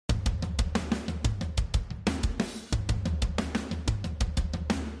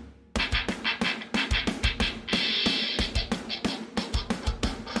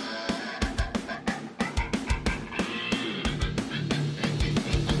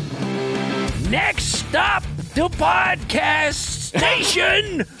Next up, the podcast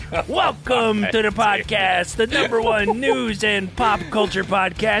station. Welcome to the podcast, the number one news and pop culture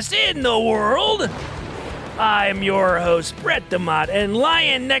podcast in the world. I'm your host, Brett DeMott, and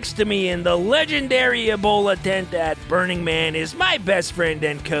lying next to me in the legendary Ebola tent at Burning Man is my best friend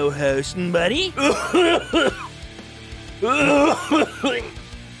and co-host, buddy.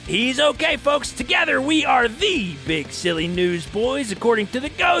 He's okay, folks. Together, we are the Big Silly News Boys, according to the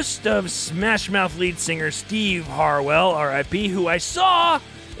ghost of Smash Mouth lead singer Steve Harwell, R.I.P., who I saw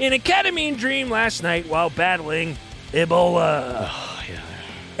in a ketamine dream last night while battling Ebola. Oh, yeah.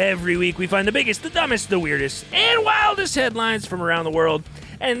 Every week, we find the biggest, the dumbest, the weirdest, and wildest headlines from around the world,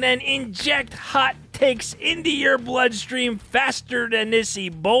 and then inject hot takes into your bloodstream faster than this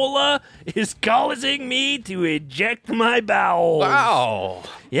Ebola is causing me to eject my bowels. Wow.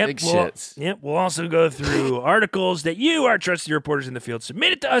 Yep, Big shits. We'll also go through articles that you, our trusted reporters in the field,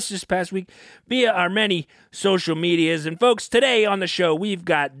 submitted to us this past week via our many social medias. And folks, today on the show, we've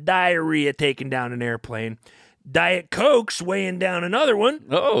got diarrhea taking down an airplane, Diet Coke's weighing down another one.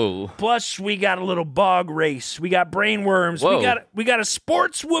 Oh. Plus, we got a little bog race. We got brain worms. Whoa. We got a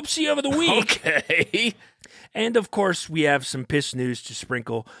sports whoopsie of the week. Okay. And, of course, we have some piss news to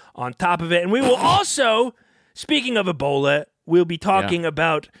sprinkle on top of it. And we will also, speaking of Ebola, we'll be talking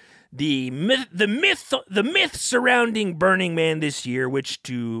about the myth surrounding Burning Man this year, which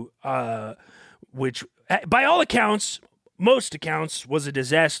by all accounts, most accounts, was a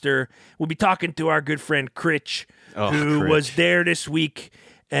disaster. We'll be talking to our good friend Kritch, who was there this week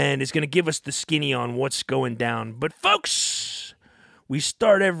and is going to give us the skinny on what's going down. But, folks, we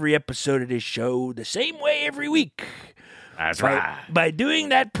start every episode of this show the same way every week. That's right. By doing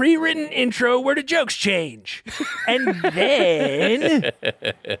that pre-written intro where the jokes change. And then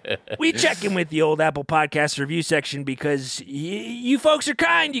we check in with the old Apple Podcast review section because you folks are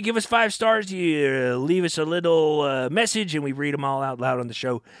kind. You give us 5 stars. You leave us a little message, and we read them all out loud on the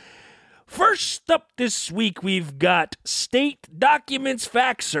show. First up this week, we've got State Documents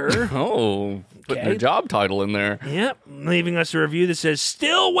Faxer. Oh, putting their job title in there. Yep, leaving us a review that says,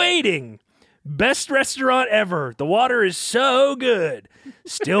 "Still waiting. Best restaurant ever. The water is so good.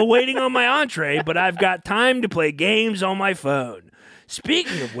 Still waiting on my entree, but I've got time to play games on my phone.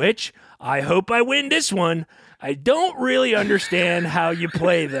 Speaking of which, I hope I win this one. I don't really understand how you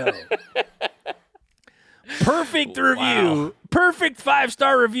play, though." Perfect review. Wow. Perfect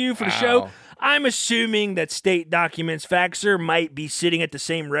 5-star review for the show. I'm assuming that State Documents Faxer might be sitting at the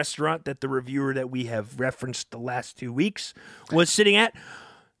same restaurant that the reviewer that we have referenced the last 2 weeks was sitting at.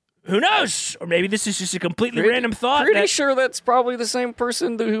 Who knows? Or maybe this is just a completely random thought. Pretty sure that's probably the same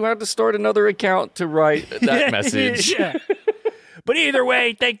person who had to start another account to write that message. Yeah. But either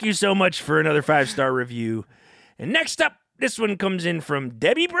way, thank you so much for another 5-star review. And next up, this one comes in from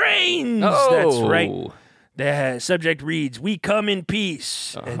Debbie Brains. Oh. That's right. The subject reads, "We come in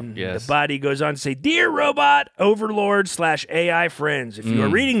peace." And yes. the body goes on to say, "Dear robot overlord / AI friends, if you are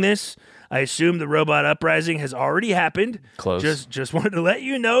reading this, I assume the robot uprising has already happened. Close. Just wanted to let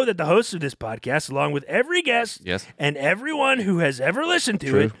you know that the hosts of this podcast, along with every guest and everyone who has ever listened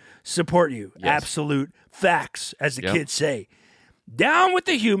to it, support you. Yes. Absolute facts, as the kids say. Down with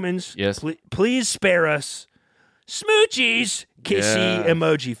the humans. Yes. Please spare us. Smoochies. Kissy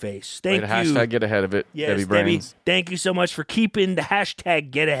emoji face. Thank you. Hashtag get ahead of it, Yes, Debbie Brains. Thank you so much for keeping the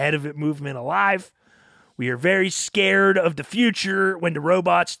hashtag get ahead of it movement alive. We are very scared of the future when the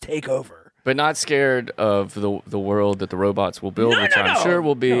robots take over. But not scared of the world that the robots will build, which I'm sure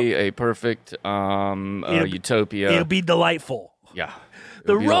will be a perfect utopia. It'll be delightful. Yeah.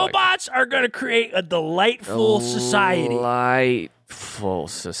 The robots are going to create a delightful society. Delightful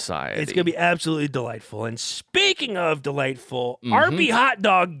society. It's going to be absolutely delightful. And speaking of delightful, Arby Hot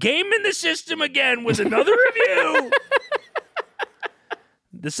Dog gaming the system again with another review.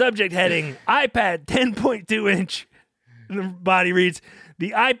 The subject heading, iPad 10.2 inch. The body reads,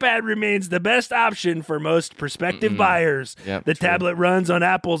 "The iPad remains the best option for most prospective buyers. The tablet runs on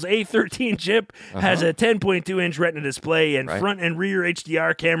Apple's A13 chip, has a 10.2-inch Retina display, and front and rear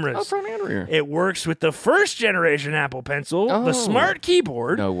HDR cameras. Oh, front and rear. It works with the first-generation Apple Pencil, the Smart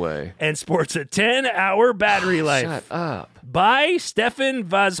Keyboard, No way. and sports a 10-hour battery life." Shut up. By Stefan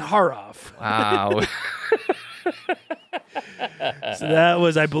Vazharov. Wow. So that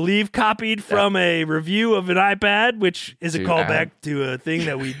was, I believe, copied from a review of an iPad, which is a callback to a thing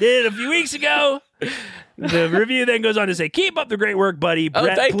that we did a few weeks ago. The review then goes on to say, "Keep up the great work, buddy.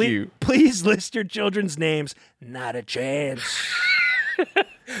 Brett, thank you. Please list your children's names. Not a chance."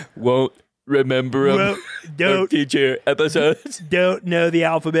 Won't remember them. Don't teacher episodes. Don't know the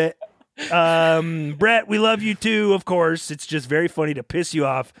alphabet. Brett, we love you too, of course. It's just very funny to piss you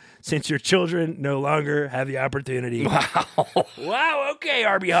off since your children no longer have the opportunity. Wow, okay,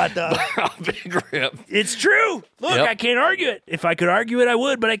 RB Hot Dog. Big rip. It's true. Look, I can't argue it. If I could argue it, I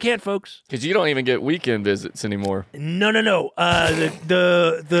would, but I can't, folks. Because you don't even get weekend visits anymore. No.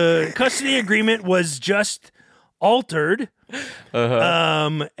 The custody agreement was just altered.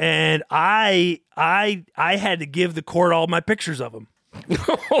 And I had to give the court all my pictures of him.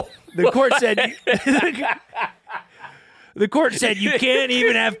 The court said the court said you can't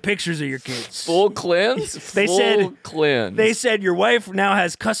even have pictures of your kids. Full cleanse? They Cleanse. said your wife now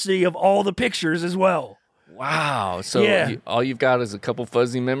has custody of all the pictures as well. Wow. So all you've got is a couple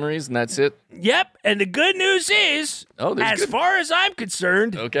fuzzy memories and that's it? Yep. And the good news is, as far as I'm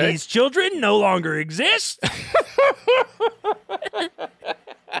concerned, these children no longer exist.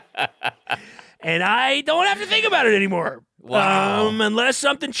 And I don't have to think about it anymore. Wow. Unless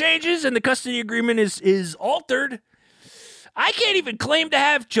something changes and the custody agreement is altered, I can't even claim to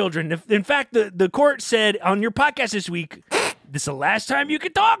have children. In fact, the court said on your podcast this week, this is the last time you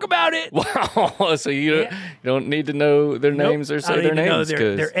can talk about it. Wow. So you don't need to know their names or say their names.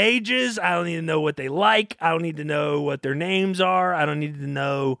 Their ages. I don't need to know what they like. I don't need to know what their names are. I don't need to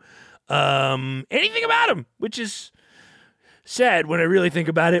know anything about them, which is sad when I really think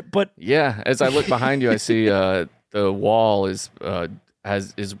about it. But yeah, as I look behind you, I see the wall is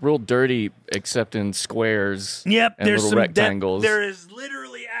real dirty, except in squares. Yep, and there's little some rectangles. There is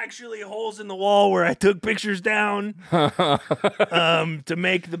literally actually holes in the wall where I took pictures down to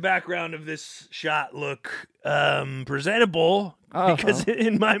make the background of this shot look presentable. Because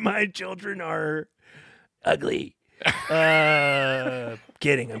in my mind, children are ugly.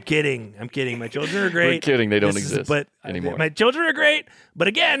 Kidding. I'm kidding. My children are great. We're kidding. They don't exist anymore. My children are great. But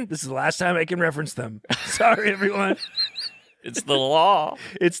again, this is the last time I can reference them. Sorry, everyone. It's the law.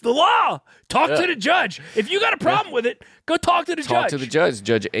 It's the law. Talk to the judge. If you got a problem with it, go talk to the judge. Talk to the judge,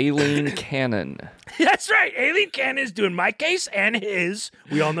 Judge Aileen Cannon. That's right. Aileen Cannon is doing my case and his.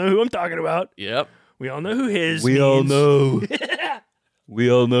 We all know who I'm talking about. Yep. We all know who his We means. all know. We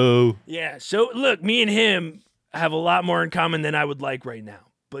all know. Yeah. So, look, me and him have a lot more in common than I would like right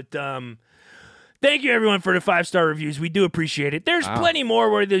now. But thank you, everyone, for the 5-star reviews. We do appreciate it. There's plenty more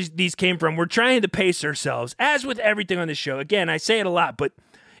where these came from. We're trying to pace ourselves, as with everything on the show. Again, I say it a lot, but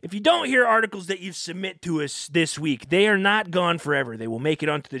if you don't hear articles that you submit to us this week, they are not gone forever. They will make it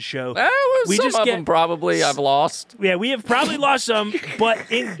onto the show. Some of them probably I've lost. Yeah, we have probably lost some, but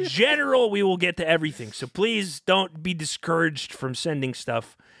in general, we will get to everything. So please don't be discouraged from sending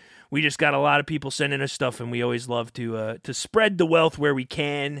stuff. We just got a lot of people sending us stuff, and we always love to spread the wealth where we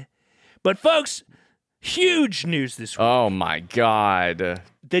can. But, folks, huge news this week. Oh, my God.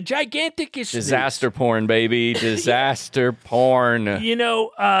 The gigantic-est Disaster porn, baby. Disaster porn. You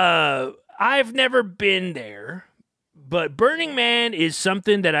know, I've never been there, but Burning Man is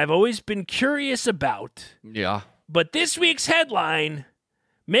something that I've always been curious about. Yeah. But this week's headline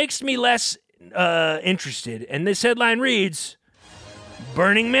makes me less interested. And this headline reads,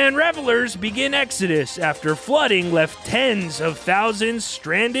 Burning Man revelers begin exodus after flooding left tens of thousands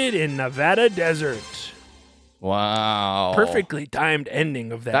stranded in Nevada desert. Wow. Perfectly timed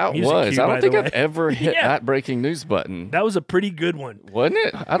ending of that music was. cue, I don't think I've way. ever hit that breaking news button. That was a pretty good one. Wasn't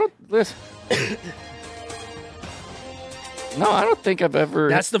it? No, I don't think I've ever.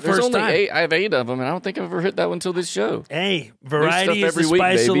 That's the first time. I have 8 of them, and I don't think I've ever hit that one until this show. Hey, variety is the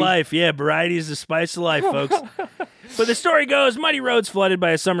spice of life. Yeah, variety is the spice of life, folks. But the story goes, muddy roads flooded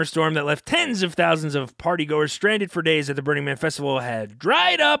by a summer storm that left tens of thousands of partygoers stranded for days at the Burning Man Festival had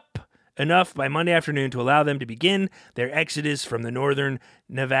dried up enough by Monday afternoon to allow them to begin their exodus from the northern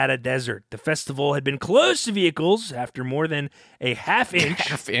Nevada desert. The festival had been closed to vehicles after more than a half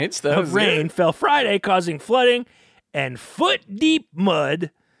inch of rain fell Friday, causing flooding and foot-deep mud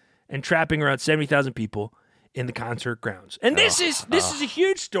and trapping around 70,000 people in the concert grounds. And this is a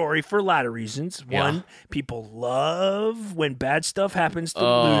huge story for a lot of reasons. One, people love when bad stuff happens to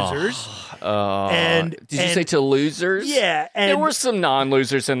losers. Did you say to losers? Yeah. And there were some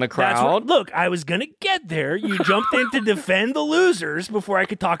non-losers in the crowd. Look, I was going to get there. You jumped in to defend the losers before I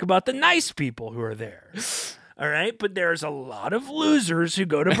could talk about the nice people who are there. All right, but there's a lot of losers who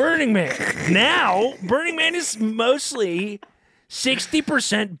go to Burning Man. Now, Burning Man is mostly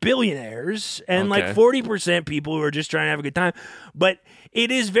 60% billionaires and like 40% people who are just trying to have a good time. But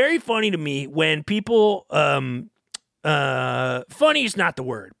it is very funny to me when people, funny is not the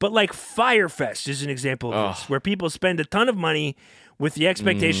word, but like Firefest is an example of this, where people spend a ton of money with the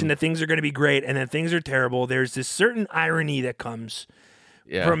expectation that things are going to be great and then things are terrible. There's this certain irony that comes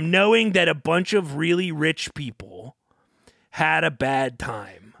from knowing that a bunch of really rich people had a bad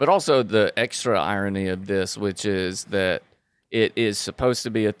time. But also the extra irony of this, which is that it is supposed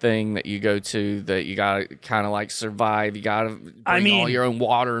to be a thing that you go to that you got to kind of like survive. You got to bring all your own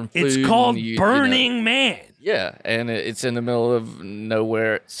water and food. It's called Burning Man. Yeah, and it's in the middle of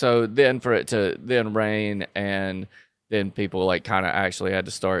nowhere. So then for it to then rain, and then people like kind of actually had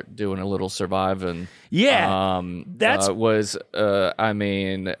to start doing a little surviving. Yeah, that's was. I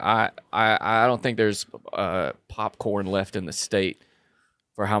mean, I don't think there's popcorn left in the state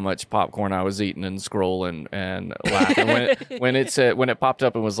for how much popcorn I was eating and scrolling and laughing. when it popped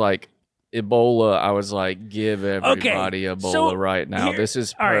up and was like Ebola, I was like, give everybody Ebola right now. This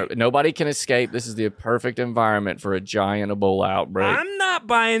is nobody can escape. This is the perfect environment for a giant Ebola outbreak. I'm not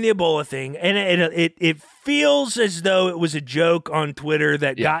buying the Ebola thing, and it feels as though it was a joke on Twitter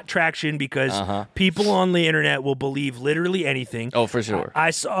that got traction because people on the internet will believe literally anything. Oh, for sure.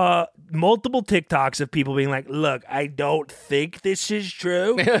 I saw multiple TikToks of people being like, look, I don't think this is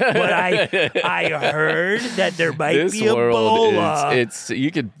true, but I heard that there might be Ebola. It's you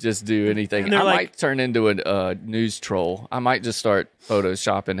could just do anything. I might turn into a news troll. I might just start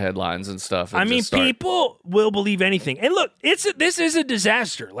photoshopping headlines and stuff. And people will believe anything. And look, this is a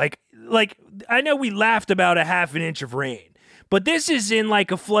disaster. Like I know we laughed about a half an inch of rain, but this is in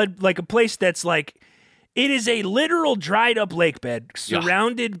like a flood, like a place that's like, it is a literal dried up lake bed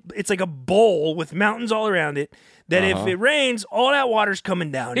surrounded. It's like a bowl with mountains all around it. That if it rains, all that water's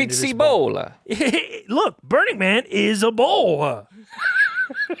coming down. It's Ebola. Look, Burning Man is Ebola.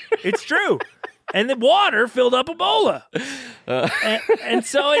 It's true. And the water filled up Ebola. And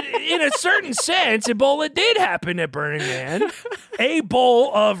so in a certain sense, Ebola did happen at Burning Man. A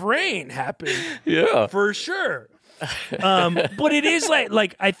bowl of rain happened. Yeah. For sure. But it is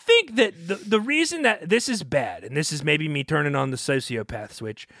like I think that the reason that this is bad, and this is maybe me turning on the sociopath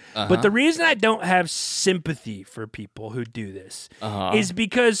switch, but the reason I don't have sympathy for people who do this is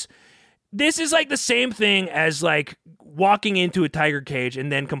because this is like the same thing as like walking into a tiger cage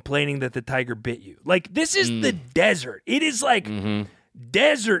and then complaining that the tiger bit you. Like, this is the desert. It is like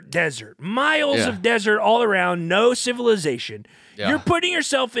desert, miles of desert all around, no civilization. You're putting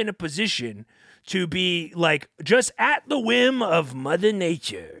yourself in a position to be like just at the whim of Mother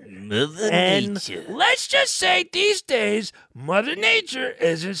Nature. Nature. Let's just say these days, Mother Nature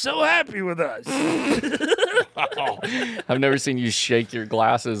isn't so happy with us. I've never seen you shake your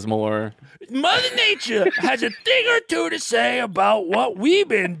glasses more. Mother Nature has a thing or two to say about what we've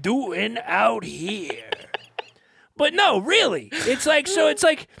been doing out here. But no, really. It's like,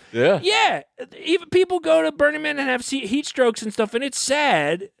 even people go to Burning Man and have heat strokes and stuff, and it's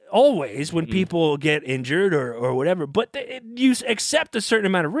sad always when people get injured or whatever, but you accept a certain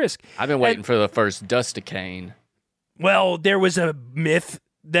amount of risk. I've been waiting for the first dusticane. Well, there was a myth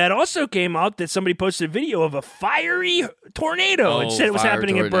that also came out that somebody posted a video of a fiery tornado and said it was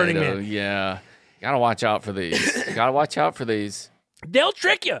happening at Burning Man. Yeah. Gotta watch out for these. They'll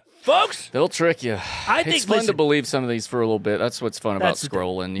trick you, folks. They'll trick you. It's fun to believe some of these for a little bit. That's what's fun about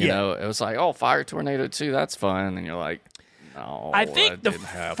scrolling. You know, it was like, oh, fire tornado too. That's fun. And you're like, no. I think the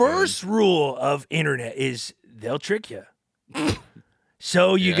first rule of internet is they'll trick you.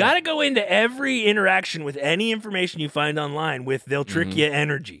 So you got to go into every interaction with any information you find online with they'll trick you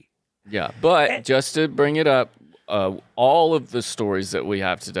energy. Yeah, but just to bring it up, all of the stories that we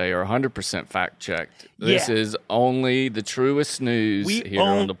have today are 100% fact-checked. This is only the truest news here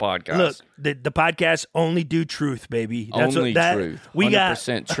on the podcast. Look, the podcast only do truth, baby. That's only truth.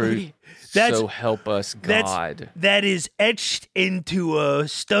 100% truth. So help us, God. That is etched into a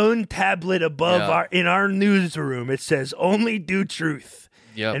stone tablet above in our newsroom. It says, only do truth.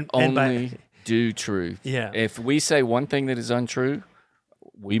 Yep, only do truth. Yeah. If we say one thing that is untrue,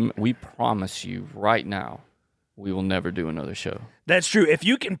 we promise you right now, we will never do another show. That's true. If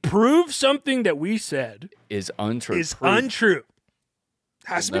you can prove something that we said is untrue,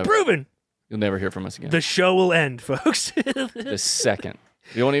 has to be proven. You'll never hear from us again. The show will end, folks. The second.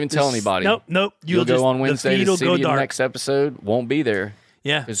 You won't even tell anybody. Nope. You'll go on Wednesday to see the dark. next episode. Won't be there.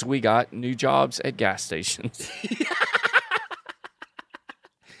 Yeah. Because we got new jobs at gas stations.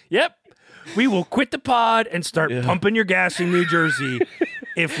 Yep. We will quit the pod and start pumping your gas in New Jersey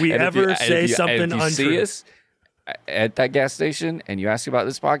if we ever say something untrue. If you see us at that gas station and you ask about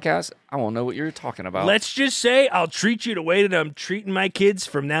this podcast, I won't know what you're talking about. Let's just say I'll treat you the way that I'm treating my kids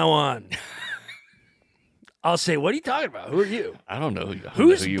from now on. I'll say, what are you talking about? Who are you? I don't know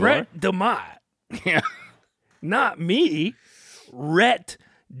who's who you Brett are. DeMott? Yeah. Not me. Rhett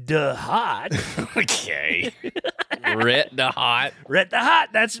DeHot. Okay. Rhett DeHot. Rhett DeHot.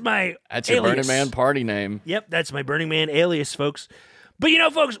 That's my your alias. Burning Man party name. Yep, that's my Burning Man alias, folks.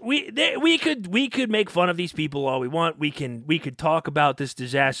 But folks, we could make fun of these people all we want. We could talk about this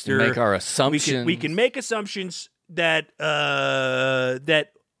disaster. Make our assumptions. We can make assumptions that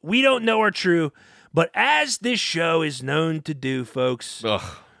that we don't know are true. But as this show is known to do, folks,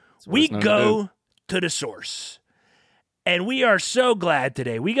 we go to the source. And we are so glad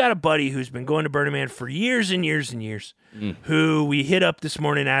today. We got a buddy who's been going to Burning Man for years and years and years, who we hit up this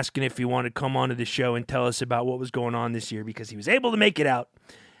morning asking if he wanted to come onto the show and tell us about what was going on this year because he was able to make it out.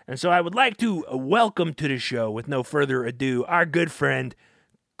 And so I would like to welcome to the show, with no further ado, our good friend,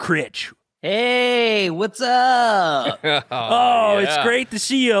 Kritch. Hey, what's up? It's great to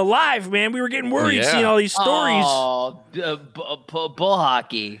see you alive, man. We were getting worried seeing all these stories. Bull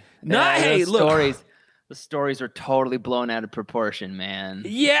hockey. Hey, look. The stories are totally blown out of proportion, man.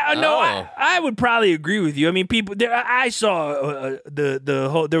 Yeah, no, I would probably agree with you. I mean, people. I saw the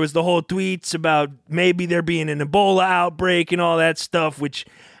whole. There was the whole tweets about maybe there being an Ebola outbreak and all that stuff, which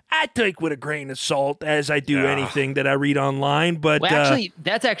I take with a grain of salt, as I do anything that I read online. But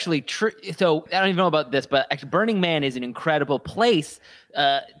that's actually true. So I don't even know about this, but actually, Burning Man is an incredible place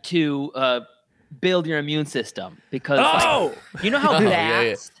to build your immune system because you know how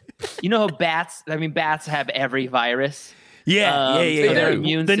bats. You know how bats have every virus. Yeah. Their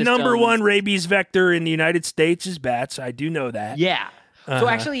immune the systems, number one rabies vector in the United States is bats. I do know that. Yeah. So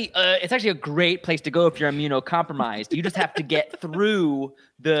actually, it's actually a great place to go if you're immunocompromised. You just have to get through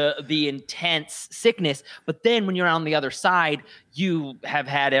the intense sickness. But then when you're on the other side, you have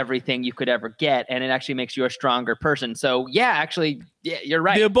had everything you could ever get, and it actually makes you a stronger person. So yeah, you're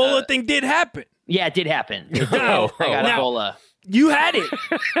right. The Ebola thing did happen. Yeah, it did happen. I got Ebola. You had it.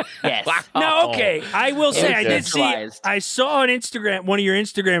 Yes. No, okay. I will say I saw on Instagram one of your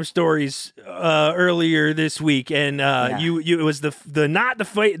Instagram stories earlier this week, and you it was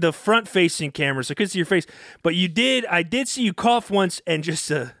the front facing camera, so I couldn't see your face, but I did see you cough once, and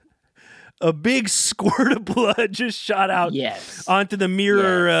just a big squirt of blood just shot out onto the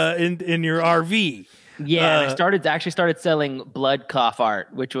mirror in your RV. Yeah, I actually started selling blood cough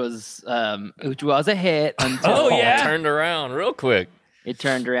art, which was a hit until it turned around real quick. It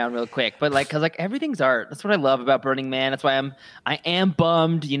turned around real quick, but because everything's art. That's what I love about Burning Man. That's why I am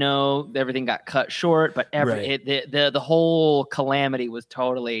bummed. Everything got cut short, but the whole calamity was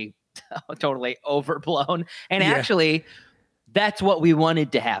totally overblown. And actually, that's what we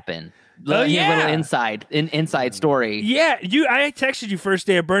wanted to happen. Little inside story. Yeah, I texted you first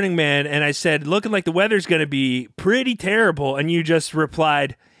day of Burning Man, and I said, looking like the weather's going to be pretty terrible, and you just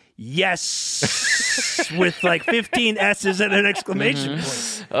replied, yes, with like 15 S's and an exclamation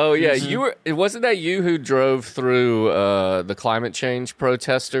point. Oh yeah, wasn't that you who drove through the climate change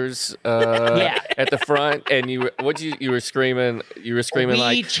protesters at the front, and you were screaming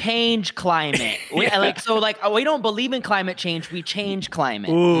we change climate. We don't believe in climate change, we change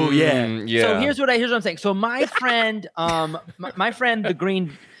climate. Ooh, yeah. So here's what I'm saying. So my friend my friend the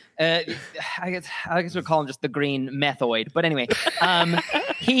green I guess we'll call him just the green methoid. But anyway,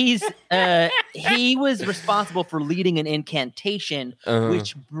 he was responsible for leading an incantation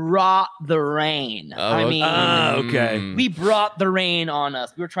which brought the rain. We brought the rain on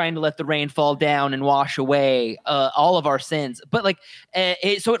us. We were trying to let the rain fall down and wash away all of our sins. But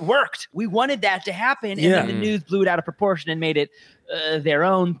so it worked. We wanted that to happen, and then the news blew it out of proportion and made it their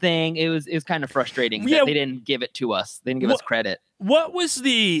own thing. It was kind of frustrating that they didn't give it to us. They didn't give us credit. What was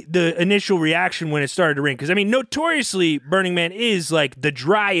the initial reaction when it started to rain? Because notoriously, Burning Man is like the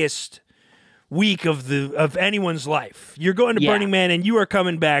driest week of anyone's life. You're going to Burning Man and you are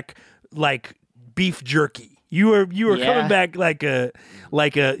coming back like beef jerky. You were coming back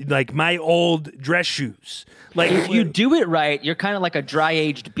like my old dress shoes. Like if you do it right, you're kind of like a dry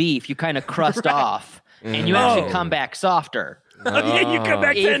aged beef. You kind of crust off, and you actually come back softer. You come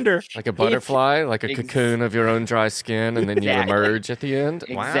back tender. Like a butterfly, like a cocoon of your own dry skin, and then you emerge at the end.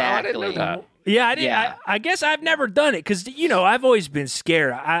 Exactly. Wow, I didn't know that. Yeah, I didn't. I guess I've never done it because, I've always been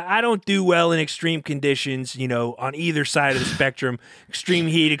scared. I don't do well in extreme conditions, on either side of the spectrum, extreme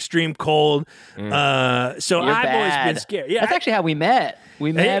heat, extreme cold. So I've always been scared. Yeah, that's actually how we met.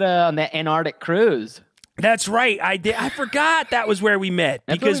 We met on the Antarctic cruise. That's right. I did. I forgot that was where we met.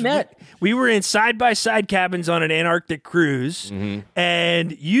 That's where we met. We were in side-by-side cabins on an Antarctic cruise,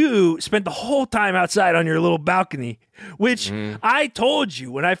 and you spent the whole time outside on your little balcony, which I told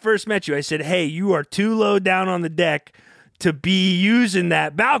you when I first met you. I said, hey, you are too low down on the deck to be using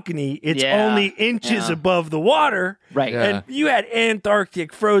that balcony. It's only inches above the water. Right. And you had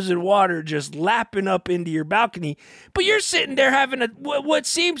Antarctic frozen water just lapping up into your balcony, but you're sitting there having what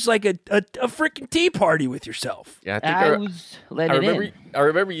seems like a freaking tea party with yourself. Yeah, I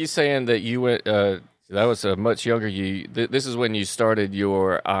remember you saying that you went That was a much younger you. This is when you started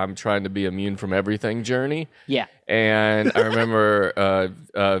your "I'm trying to be immune from everything" journey. Yeah. And I remember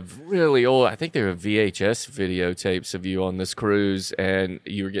really old. I think they were VHS videotapes of you on this cruise, and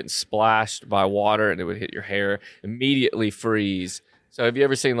you were getting splashed by water, and it would hit your hair, immediately freeze. So have you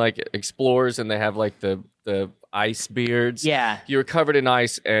ever seen like explorers, and they have like the ice beards? Yeah. You were covered in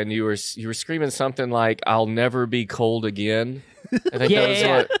ice, and you were screaming something like, "I'll never be cold again." I think that was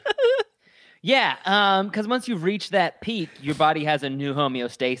what. Yeah, because once you've reached that peak, your body has a new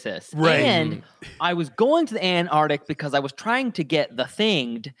homeostasis. Right. And I was going to the Antarctic because I was trying to get the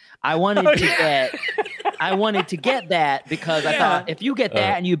thinged. I wanted to get that because I thought if you get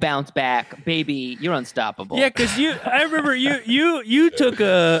that and you bounce back, baby, you're unstoppable. Yeah, because I remember you took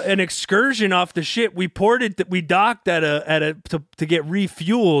an excursion off the ship. We docked to get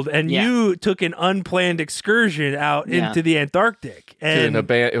refueled, and you took an unplanned excursion out into the Antarctic. And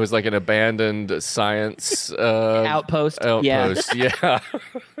it was like an abandoned science outpost. Yeah.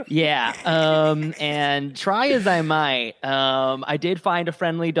 Yeah. And try as I might, I did find a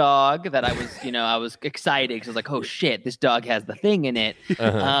friendly dog that I was excited because I was like, oh shit, this dog has the thing in it.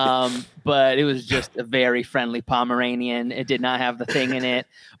 But it was just a very friendly Pomeranian. It did not have the thing in it.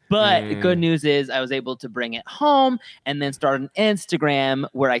 But the good news is I was able to bring it home and then start an Instagram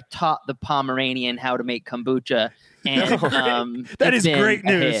where I taught the Pomeranian how to make kombucha. And that is great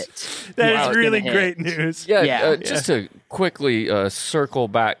news. That is really great news. Yeah. Just to quickly circle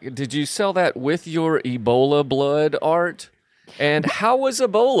back, did you sell that with your Ebola blood art? And how was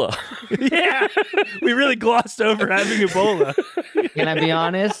Ebola? Yeah, we really glossed over having Ebola. Can I be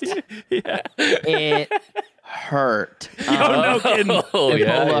honest? Yeah. It hurt. No kidding.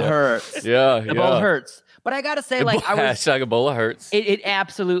 Ebola hurts. Yeah, Ebola hurts. But I gotta say, hashtag Ebola hurts. It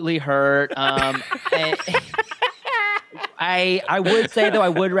absolutely hurt. I would say though, I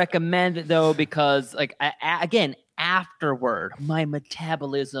would recommend it though, because again, afterward, my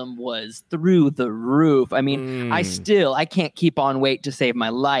metabolism was through the roof. I mean, I can't keep on weight to save my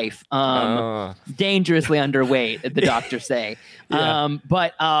life. Dangerously underweight, the doctors say.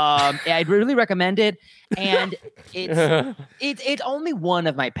 But I'd really recommend it. And it's only one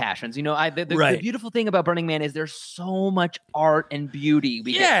of my passions. You know, the beautiful thing about Burning Man is there's so much art and beauty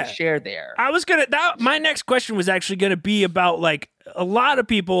we get to share there. My next question was actually gonna be about like a lot of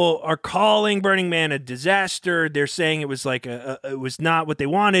people are calling Burning Man a disaster. They're saying it was like it was not what they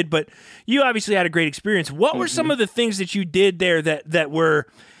wanted, but you obviously had a great experience. What were some of the things that you did there that were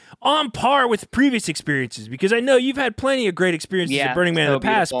on par with previous experiences? Because I know you've had plenty of great experiences at Burning Man in the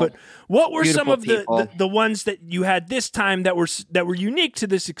past, but what were some of the ones that you had this time that were unique to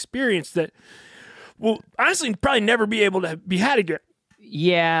this experience that will honestly probably never be able to be had again?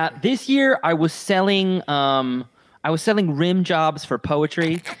 Yeah, this year I was selling rim jobs for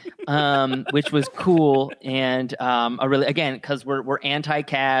poetry, which was cool, and again, because we're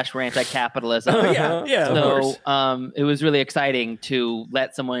anti-cash, we're anti-capitalism. So it was really exciting to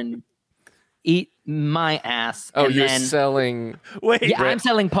let someone eat my ass. Oh, you're selling? Wait, yeah, I'm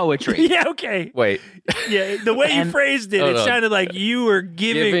selling poetry. Yeah, okay. Wait, yeah, the way you phrased it, it sounded like you were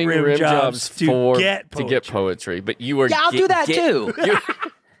giving rim jobs to get poetry, but you were. Yeah, I'll do that too.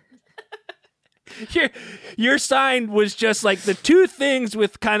 Your sign was just like the two things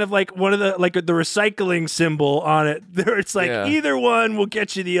with kind of like one of the recycling symbol on it. It's like either one will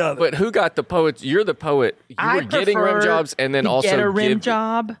get you the other. But who got the poet? You're the poet. You were getting rim jobs and then also get a rim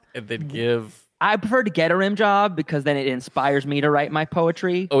job. And then give. I prefer to get a rim job because then it inspires me to write my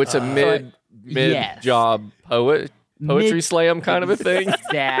poetry. Oh, it's a mid job poetry slam kind of a thing.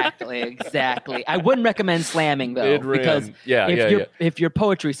 Exactly. I wouldn't recommend slamming though, because if your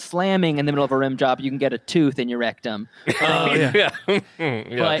poetry's slamming in the middle of a rim job, you can get a tooth in your rectum. But,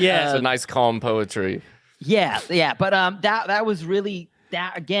 it's a nice calm poetry. Yeah. But that was really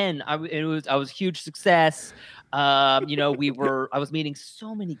that again. I was a huge success. I was meeting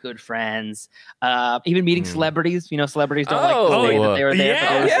so many good friends, even meeting celebrities. You know, celebrities don't like to say that they were there.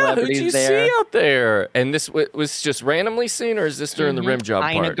 But there were who'd you see out there? And this was just randomly seen, or is this during the rim job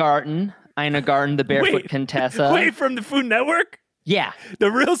part? Ina Garten, the barefoot Contessa. Wait, from the Food Network? Yeah,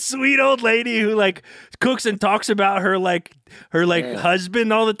 the real sweet old lady who like cooks and talks about her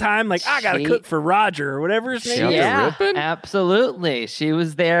husband all the time. Like, I gotta cook for Roger or whatever his name is. Yeah, absolutely. She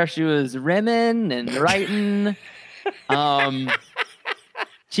was there. She was rimming and writing.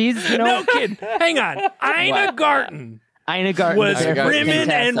 She's no kidding. Hang on, Ina Garten was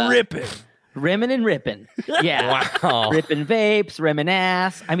rimming and ripping. Rimming and ripping. Yeah. Wow. Ripping vapes, rimming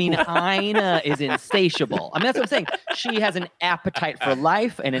ass. I mean, Ina is insatiable. I mean, that's what I'm saying. She has an appetite for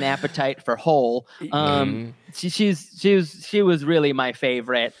life and an appetite for whole. She was really my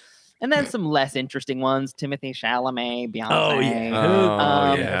favorite. And then some less interesting ones: Timothy Chalamet, Beyonce. Oh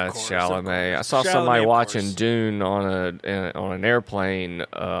yeah, Chalamet. I saw somebody watching Dune on an airplane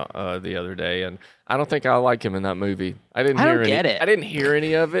the other day, and I don't think I like him in that movie. I didn't hear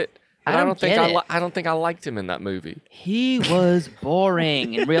any of it. I don't think I liked him in that movie. He was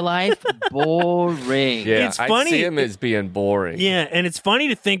boring in real life. Boring. Yeah, it's funny. I see him as being boring. Yeah, and it's funny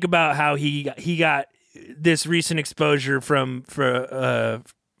to think about how he got this recent exposure to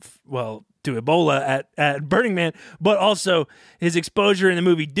Ebola at Burning Man, but also his exposure in the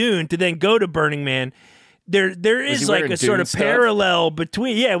movie Dune to then go to Burning Man. There is like a sort of parallel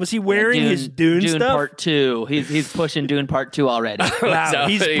between. Yeah, was he wearing his Dune stuff? Part 2. He's pushing Dune Part 2 already. Wow,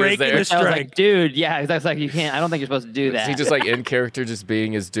 he's breaking the strike. I was like, dude, yeah, that's like you can't. I don't think you're supposed to do that. Is he just like in character, just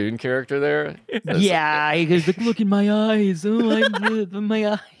being his Dune character there? Yeah, he goes like, look in my eyes. Oh, I live in my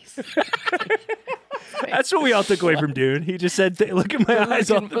eyes. That's what we all took away from Dune. He just said, look at my eyes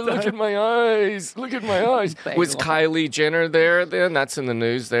all the time. Look at my eyes. Look at my eyes. Was Kylie Jenner there then? That's in the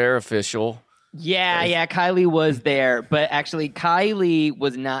news there, official. Yeah, Kylie was there, but actually Kylie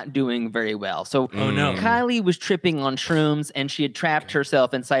was not doing very well. So Kylie was tripping on shrooms, and she had trapped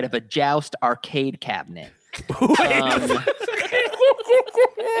herself inside of a Joust arcade cabinet.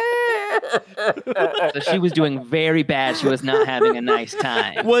 So she was doing very bad. She was not having a nice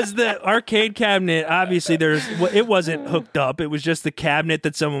time. Was the arcade cabinet, obviously it wasn't hooked up. It was just the cabinet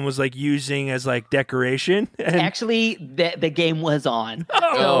that someone was like using as like decoration. Actually, the game was on.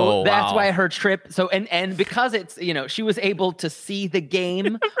 So that's why her trip. So, and because it's, she was able to see the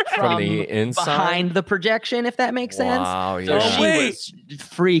game from the inside behind the projection, if that makes sense. Wow, yeah. So she was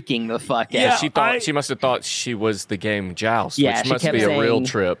freaking the fuck out. She must have thought she was the game Joust, yeah, which must be a real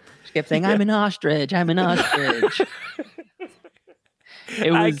trip. She kept saying, I'm an ostrich. I'm an ostrich.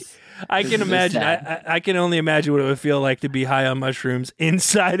 It was... I can imagine. I can only imagine what it would feel like to be high on mushrooms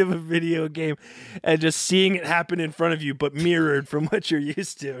inside of a video game and just seeing it happen in front of you, but mirrored from what you're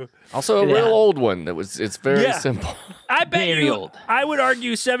used to. Also, a real old one. It's very simple. I bet old. I would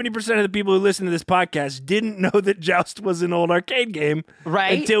argue 70% of the people who listen to this podcast didn't know that Joust was an old arcade game,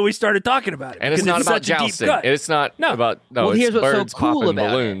 until we started talking about it. And it's not about jousting. It's not about here's what's birds so cool popping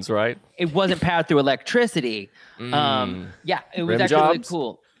about balloons, right? It wasn't powered through electricity. It was Rim actually jobs? really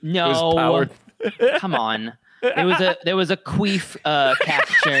cool. No, come on. There was a queef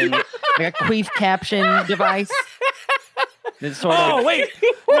caption, like a queef caption device. Wait.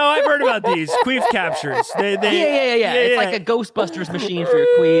 No, I've heard about these queef captures. Yeah. It's like a Ghostbusters machine for your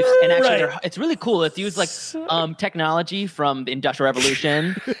queefs, and actually, it's really cool. It's used like technology from the Industrial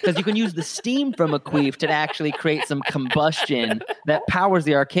Revolution, because you can use the steam from a queef to actually create some combustion that powers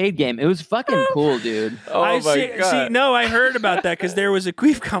the arcade game. It was fucking cool, dude. Oh my God. I heard about that because there was a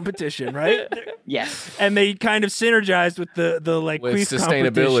queef competition, right? Yes, and they kind of synergized with the queef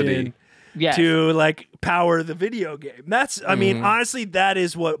sustainability. To like power the video game. That's, I mean, honestly, that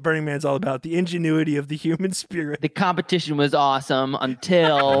is what Burning Man's all about. The ingenuity of the human spirit. The competition was awesome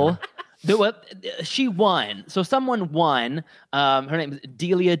until she won. So someone won. Her name is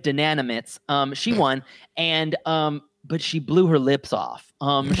Delia Dynamics. She won, and but she blew her lips off.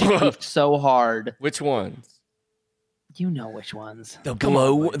 She goofed so hard. Which ones? You know which ones. The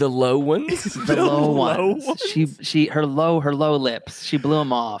low ones? The low ones. Her low lips. She blew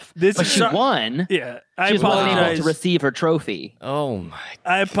them off. But she won. Yeah. She wasn't able to receive her trophy. Oh my God.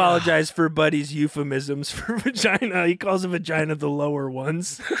 I apologize for Buddy's euphemisms for vagina. He calls a vagina the lower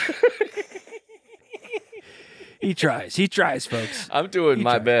ones. He tries, folks. I'm doing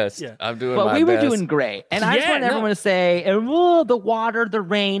my best. Yeah. I'm doing my best. But we were doing great. And I just want everyone to say, the water, the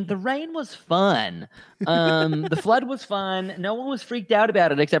rain. The rain was fun. The flood was fun. No one was freaked out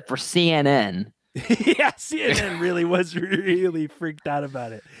about it except for CNN. Yeah, CNN really was really freaked out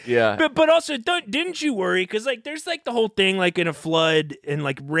about it. Yeah. But also, didn't you worry? Because there's the whole thing in a flood and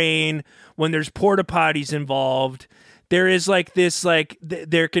rain, when there's porta potties involved, there is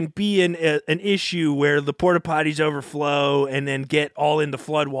there can be an issue where the porta potties overflow and then get all in the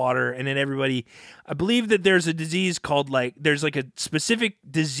flood water, and then everybody. I believe that there's a disease called there's a specific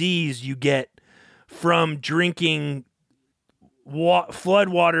disease you get from drinking flood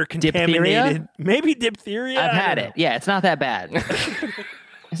water contaminated. Diphtheria? Maybe diphtheria. I've had it. Yeah, it's not that bad.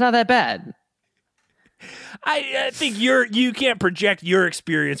 It's not that bad. I think you can't project your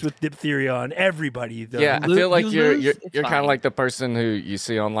experience with diphtheria on everybody, though. Yeah, I feel like you're kind of like the person who you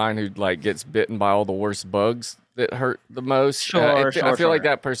see online who gets bitten by all the worst bugs that hurt the most. I feel like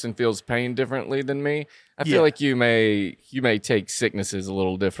that person feels pain differently than me. I feel like you may take sicknesses a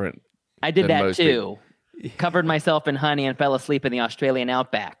little different. I did that too. Covered myself in honey and fell asleep in the Australian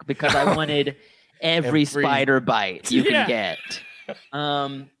outback because I wanted every spider bite you can get.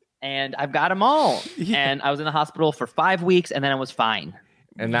 and I've got them all. Yeah. And I was in the hospital for 5 weeks, and then I was fine.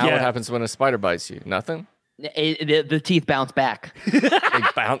 And now what happens when a spider bites you? Nothing? The teeth bounce back. They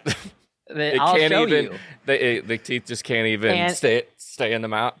bounce. I'll show you. The teeth just can't even stay in the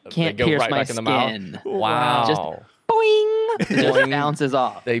mouth. Can't they go pierce right my back skin. In the mouth. Wow. Just boing. It just bounces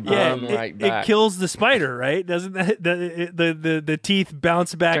off. They burn right back. It kills the spider, right? Doesn't that the teeth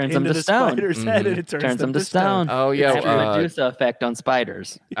bounce back turns into the spider's head and it turns them to stone? Oh yeah, it's a Medusa effect on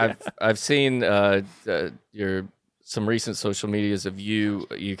spiders. I've seen some recent social medias of you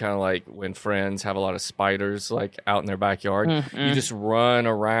kind of like when friends have a lot of spiders like out in their backyard, you just run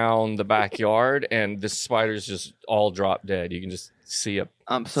around the backyard and the spiders just all drop dead. You can just see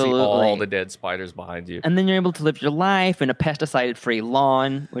all the dead spiders behind you. And then you're able to live your life in a pesticide-free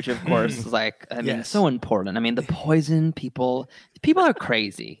lawn, which of course is like, I mean, so important. I mean, the poison people are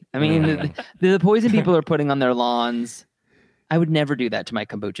crazy. I mean, the poison people are putting on their lawns. I would never do that to my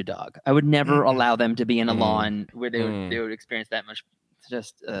kombucha dog. I would never allow them to be in a lawn where they would experience that much.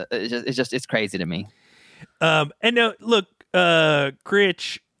 It's crazy to me. And look,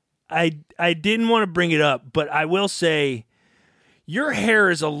 Kritch, I didn't want to bring it up, but I will say your hair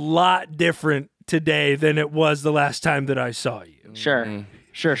is a lot different today than it was the last time that I saw you. Sure.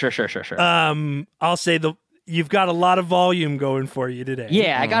 I'll say you've got a lot of volume going for you today.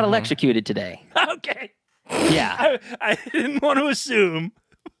 Yeah, I got electrocuted today. Okay. Yeah. I didn't want to assume.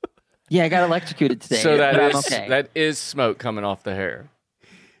 Yeah, I got electrocuted today. So that is smoke coming off the hair.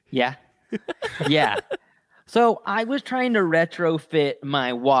 Yeah. Yeah. So I was trying to retrofit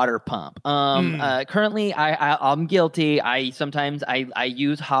my water pump. Currently, I'm guilty. Sometimes I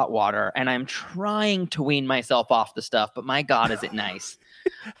use hot water, and I'm trying to wean myself off the stuff. But my God, is it nice?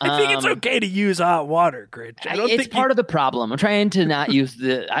 I think it's okay to use hot water, Kritch. It's part of the problem. I'm trying to not use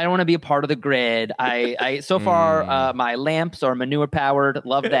I don't want to be a part of the grid. So far, my lamps are manure powered.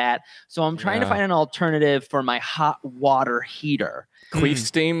 Love that. So I'm trying to find an alternative for my hot water heater. Queef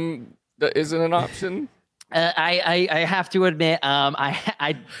steam isn't an option. I have to admit,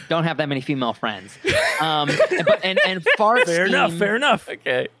 I don't have that many female friends. And fart steam. Fair enough.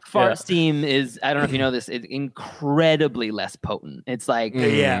 Okay. Fart steam is, I don't know if you know this, it's incredibly less potent. It's like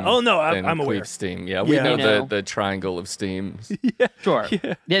Oh no, I'm aware. Queef steam. Yeah, we know the triangle of steams. Sure.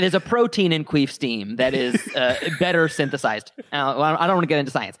 Yeah, there's a protein in queef steam that is better synthesized. I don't want to get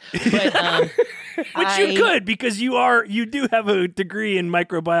into science, but which you could, because you do have a degree in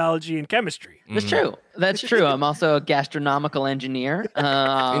microbiology and chemistry. That's true. That's true. I'm also a gastronomical engineer.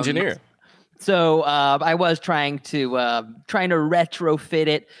 So I was trying to retrofit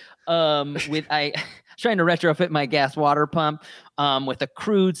it trying to retrofit my gas water pump with a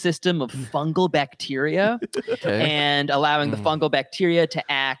crude system of fungal bacteria and allowing the fungal bacteria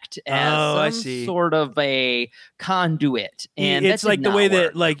to act as some sort of a conduit. And it's like the way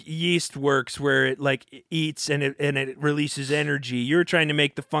that like yeast works, where it like eats and it releases energy. You're trying to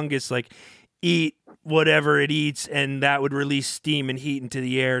make the fungus like eat whatever it eats, and that would release steam and heat into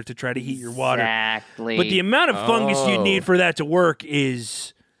the air to try to heat your water. Exactly. But the amount of fungus you need for that to work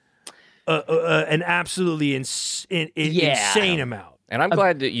is an absolutely insane amount. And I'm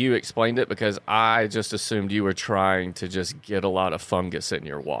glad that you explained it, because I just assumed you were trying to just get a lot of fungus in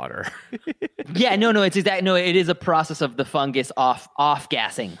your water. Yeah, no, it's exactly it is a process of the fungus off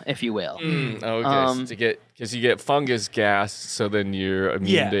gassing, if you will. Okay, because you get fungus gas, so then you're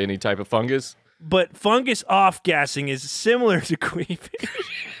immune to any type of fungus. But fungus off gassing is similar to queefing,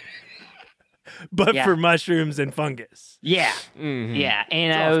 but for mushrooms and fungus. Yeah, yeah,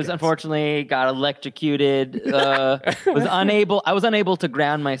 and I was unfortunately got electrocuted. I was unable to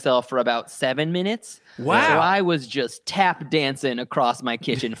ground myself for about 7 minutes. Wow! So I was just tap dancing across my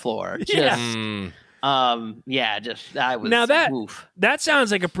kitchen floor. I was. Now that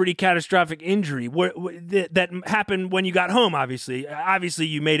sounds like a pretty catastrophic injury. That happened when you got home. Obviously,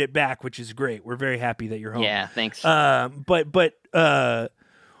 you made it back, which is great. We're very happy that you're home. Yeah, thanks. But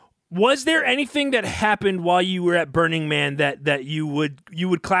was there anything that happened while you were at Burning Man that you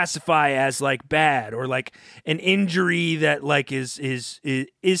would classify as like bad, or like an injury that like is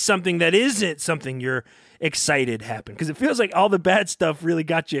something that isn't something you're excited happened? Because it feels like all the bad stuff really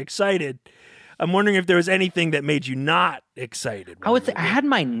got you excited. I'm wondering if there was anything that made you not excited. I would say I had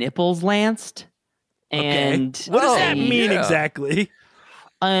my nipples lanced. And what does that mean exactly?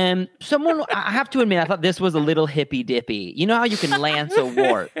 I have to admit, I thought this was a little hippy dippy. You know how you can lance a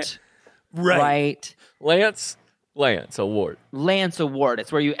wart, right? Lance a wart. Lance a wart.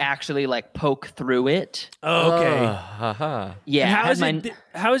 It's where you actually like poke through it. Oh, okay. Yeah.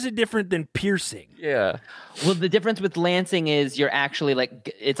 How is it different than piercing? Yeah. Well, the difference with lancing is you're actually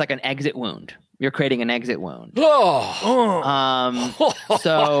like, it's like an exit wound. you're creating an exit wound. Oh.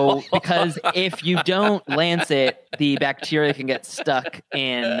 So because if you don't lance it, the bacteria can get stuck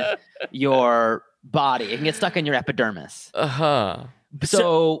in your body. It can get stuck in your epidermis.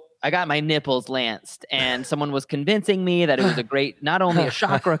 So I got my nipples lanced, and someone was convincing me that it was not only a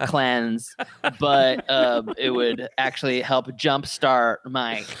chakra cleanse, but it would actually help jumpstart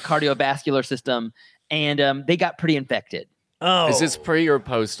my cardiovascular system. And they got pretty infected. Oh, is this pre or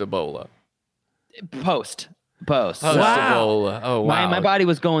post Ebola? Post Ebola. Oh wow. My body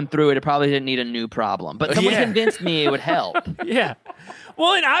was going through it. It probably didn't need a new problem, but someone convinced me it would help. Yeah.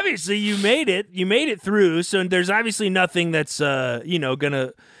 Well, and obviously you made it. You made it through. So there's obviously nothing that's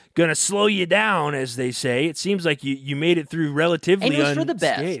gonna slow you down, as they say. It seems like you made it through relatively and it was unscathed. for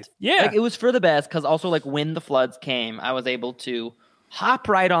the best. Yeah, it was for the best because also when the floods came, I was able to hop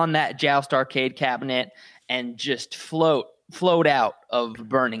right on that Joust arcade cabinet and just float out of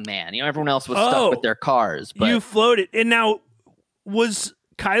Burning Man. Everyone else was stuck with their cars. But you floated. And now, was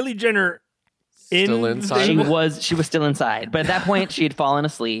Kylie Jenner still inside? She was still inside. But at that point, she had fallen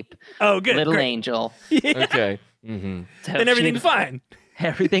asleep. Oh, good. Little great. angel. Yeah. Okay. Mm-hmm. So and everything's fine.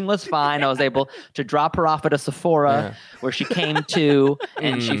 Everything was fine. I was able to drop her off at a Sephora where she came to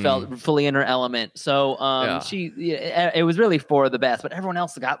and she felt fully in her element. So it was really for the best. But everyone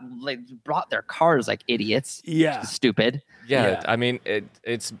else brought their cars like idiots. Yeah. Stupid. Yeah. I mean,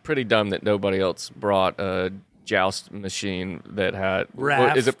 it's pretty dumb that nobody else brought a joust machine that had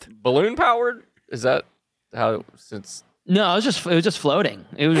raft. Is it balloon powered? Is that how since No, it was just floating.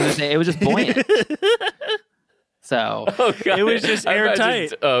 It was just buoyant. So it was just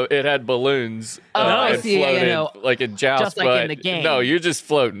airtight. It had balloons. I and see. Floated, like a joust, just like in the game. No, you're just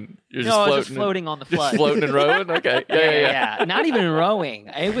floating. You're I was just floating on the flood. Just floating and rowing. Okay, yeah. Not even rowing.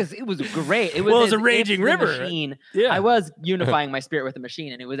 It was great. It was a raging river. Machine, I was unifying my spirit with the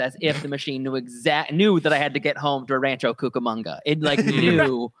machine, and it was as if the machine knew that I had to get home to Rancho Cucamonga. It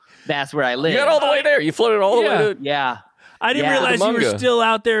knew that's where I lived. You got all the way there. You floated all the way to I didn't realize you were still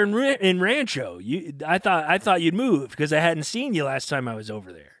out there in Rancho. I thought you'd moved because I hadn't seen you last time I was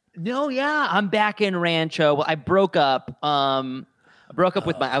over there. No, I'm back in Rancho. Well, I broke up.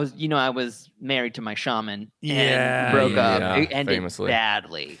 With my. I was married to my shaman. And broke up. It ended famously.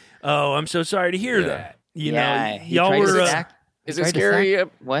 Badly. Oh, I'm so sorry to hear that. Y'all were. Is it scary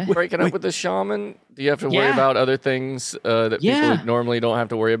breaking up with the shaman? Do you have to worry about other things that people normally don't have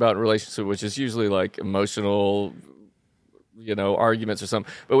to worry about in relationships, which is usually like emotional, arguments or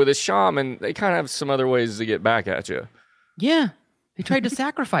something. But with a shaman, they kind of have some other ways to get back at you. Yeah. He tried to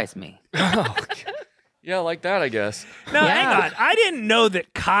sacrifice me. Yeah, like that, I guess. No, hang on. I didn't know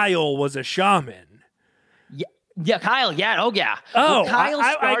that Kyle was a shaman. Yeah, Kyle. Yeah. Oh, yeah. Oh, Kyle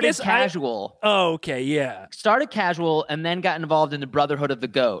started I guess casual. Okay, yeah. Started casual and then got involved in the Brotherhood of the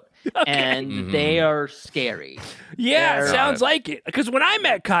Goat. Okay. And they are scary. Yeah, sounds like it. Because when I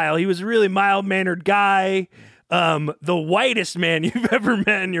met Kyle, he was a really mild-mannered guy. The whitest man you've ever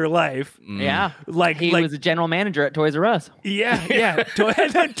met in your life. Yeah. He was a general manager at Toys R Us. Yeah.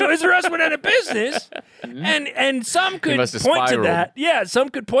 Toys R Us went out of business. And some could point to that. Yeah, some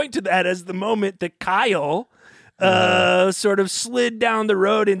could point to that as the moment that Kyle sort of slid down the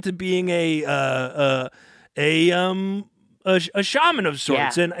road into being a shaman of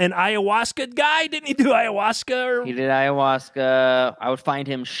sorts, and an ayahuasca guy. Didn't he do ayahuasca? He did ayahuasca. I would find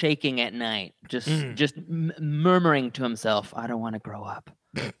him shaking at night, just murmuring to himself, "I don't want to grow up.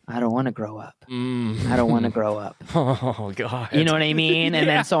 I don't want to grow up. I don't want to grow up." Oh God! You know what I mean? And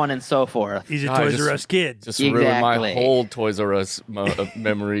then so on and so forth. He's a Toys R Us kid. Just ruined my whole Toys R Us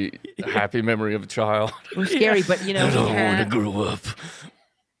memory, happy memory of a child. It was scary, but I don't want to grow up.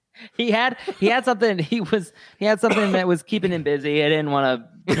 He had something. He had something that was keeping him busy. I didn't want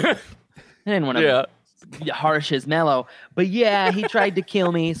to harsh his mellow. But yeah, he tried to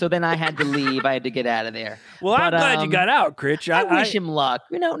kill me. So then I had to leave. I had to get out of there. Well, I'm glad you got out, Kritch. I wish him luck.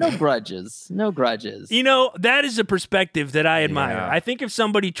 No grudges. No grudges. That is a perspective that I admire. Yeah. I think if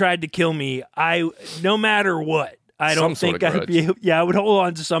somebody tried to kill me, no matter what, I don't think I'd be. Yeah, I would hold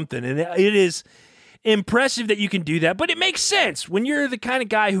on to something, and it is impressive that you can do that, but it makes sense when you're the kind of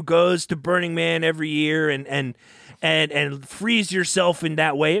guy who goes to Burning Man every year and frees yourself in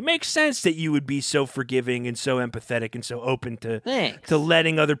that way. It makes sense that you would be so forgiving and so empathetic and so open to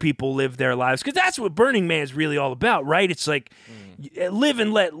letting other people live their lives, because that's what Burning Man is really all about, right? It's like live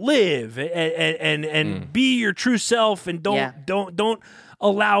and let live, and be your true self, and don't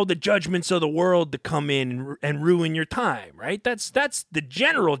allow the judgments of the world to come in and ruin your time, right? That's the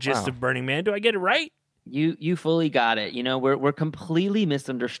general gist of Burning Man. Do I get it right? You fully got it. We're completely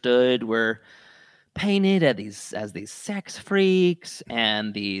misunderstood. We're painted as these sex freaks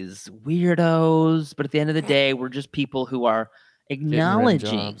and these weirdos, but at the end of the day, we're just people who are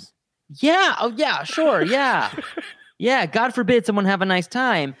acknowledging. Yeah. Oh, yeah. Sure. Yeah. Yeah. God forbid someone have a nice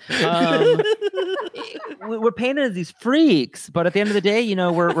time. We're painted as these freaks, but at the end of the day, you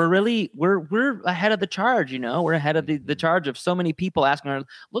know, we're ahead of the charge. You know, we're ahead of the charge of so many people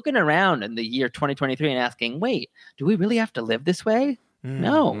looking around in the year 2023 and asking, wait, do we really have to live this way?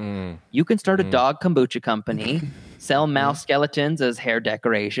 No, you can start a dog kombucha company, sell mouse skeletons as hair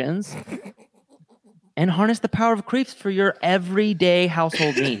decorations, and harness the power of creeps for your everyday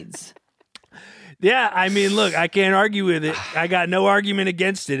household needs. Yeah, I mean, look, I can't argue with it. I got no argument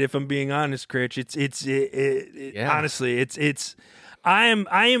against it. If I'm being honest, Kritch, honestly, it's. I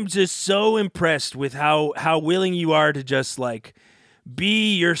am just so impressed with how willing you are to just like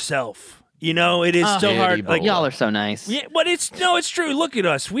be yourself. You know, it is so hard. Like y'all are so nice. Yeah, but it's true. Look at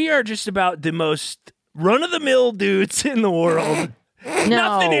us. We are just about the most run-of-the-mill dudes in the world.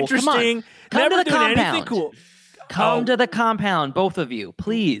 Nothing interesting. Come never to the doing compound. anything cool. Come to the compound, both of you,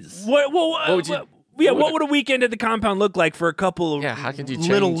 please. What would a weekend at the compound look like for a couple of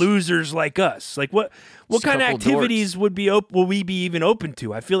little losers like us? Like what kind of activities will we be even open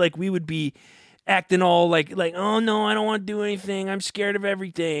to? I feel like we would be acting all like, oh no, I don't want to do anything. I'm scared of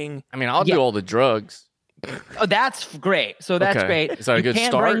everything. I mean, I'll do all the drugs. Oh, that's great. So that's great. Is that a good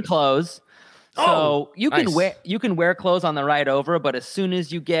start? You can't bring clothes. So you can wear clothes on the ride over, but as soon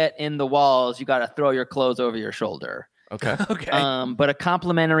as you get in the walls, you got to throw your clothes over your shoulder. Okay. But a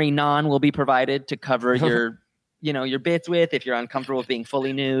complimentary non will be provided to cover your bits with if you're uncomfortable with being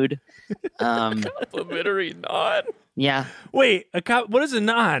fully nude. Complimentary non. Yeah. Wait, what is a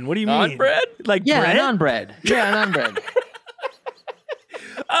non? What do you mean? Non-bread? Like bread? Non-bread. Yeah, non-bread.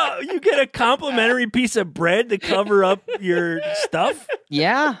 Oh, you get a complimentary piece of bread to cover up your stuff?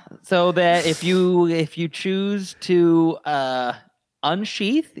 Yeah, so that if you choose to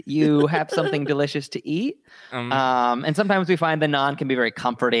unsheath, you have something delicious to eat. And sometimes we find the non can be very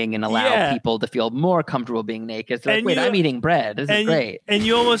comforting and allow people to feel more comfortable being naked. So like, I'm eating bread. This is great. And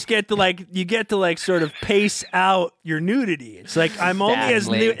you almost get to sort of pace out your nudity. It's like I'm only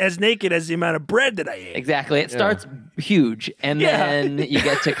as naked as the amount of bread that I ate. Exactly. It starts huge, and then you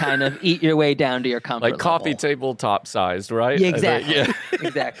get to kind of eat your way down to your comfort like coffee table top sized, right? Yeah, exactly.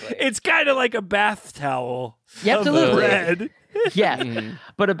 Exactly. It's kind of like a bath towel. Yeah, absolutely. Bread. Yes,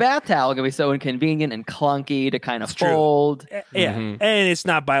 but a bath towel can be so inconvenient and clunky to kind of fold. Yeah, and it's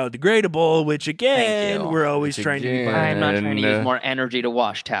not biodegradable, which again, we're always trying to be biodegradable. I'm not trying to use more energy to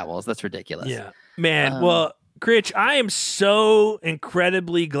wash towels. That's ridiculous. Yeah, man. Well, Kritch, I am so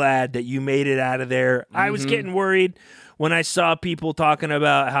incredibly glad that you made it out of there. I was getting worried when I saw people talking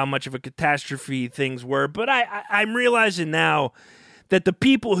about how much of a catastrophe things were, but I'm realizing now that the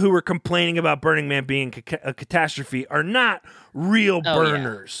people who were complaining about Burning Man being a catastrophe are not real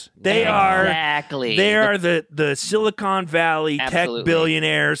burners. They are the Silicon Valley tech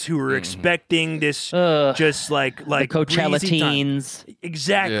billionaires who were expecting this just like the Coachella teens.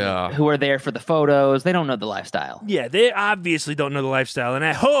 Exactly. Yeah. Who are there for the photos. They don't know the lifestyle. Yeah, they obviously don't know the lifestyle. And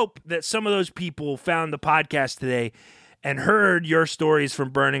I hope that some of those people found the podcast today and heard your stories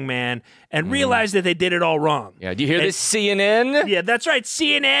from Burning Man and realized that they did it all wrong. Yeah, do you hear this, CNN? Yeah, that's right,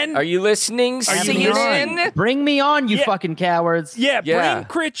 CNN. Are you listening, CNN? Bring me on, you fucking cowards. Yeah, bring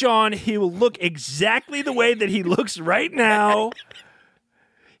Kritch on. He will look exactly the way that he looks right now.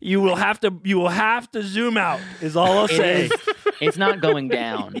 You will have to zoom out, is all I'll say. It's not going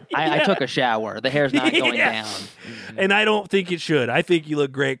down. I took a shower. The hair's not going down. And I don't think it should. I think you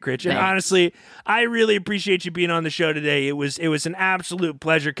look great, Kritch. And honestly, I really appreciate you being on the show today. It was an absolute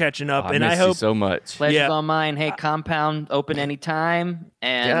pleasure catching up. I miss you so much. Pleasure's on mine. Hey, compound open anytime.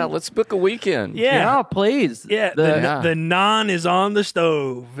 And let's book a weekend. Yeah, please. Yeah, the non is on the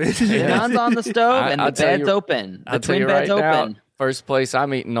stove. The non's on the stove and the bed's open. The twin bed's open. First place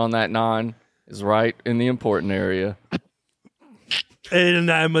I'm eating on that non is right in the important area.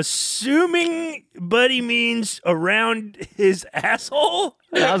 And I'm assuming Buddy means around his asshole.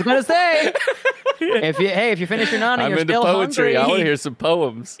 I was gonna say, if you finish your non and I'm you're into still poetry. hungry, I want to hear some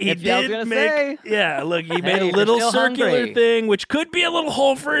poems. He made a little circular thing, which could be a little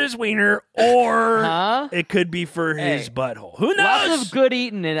hole for his wiener, or it could be for his butthole. Who knows? Lots of good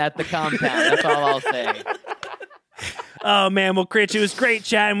eating at the compound. That's all I'll say. Oh man, well, Kritch, it was great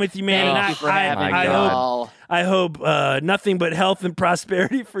chatting with you, man. Thank you for having me. I hope nothing but health and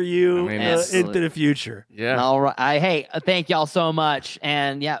prosperity for you into the future. Yeah. All right. Thank y'all so much,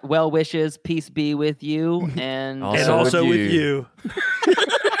 and well wishes. Peace be with you, and also with you.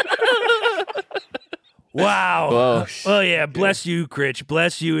 Wow. Whoa. Well, yeah. Bless you, Kritch.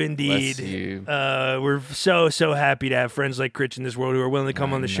 Bless you indeed. Bless you. We're so happy to have friends like Kritch in this world who are willing to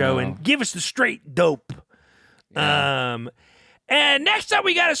come on the show and give us the straight dope. Yeah. And next up,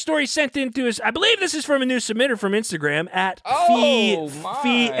 we got a story sent in to us. I believe this is from a new submitter from Instagram at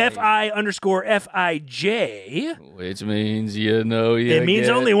FI_FIJ. Which means you it means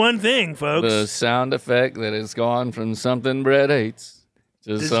only one thing, folks. The sound effect that has gone from something Brett hates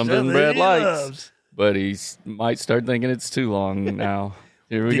to something Brett likes. Loves. But he might start thinking it's too long now.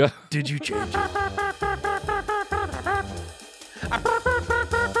 Here we go. Did you change it?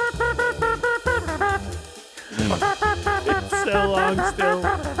 It's so long still.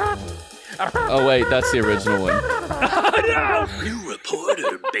 Oh, wait, that's the original one. Oh, no! New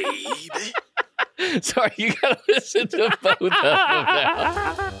reporter, baby. Sorry, you gotta listen to both of them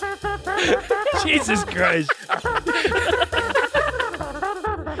now. Jesus Christ.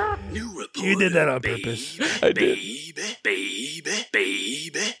 New reporter, You did that on purpose. I did.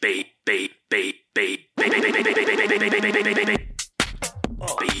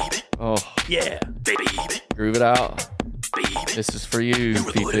 Oh, Yeah. groove it out. This is for you,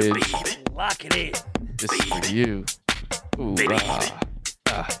 P-Fidge. Lock it in. This is for you. Ooh,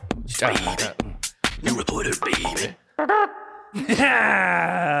 New reporter, baby.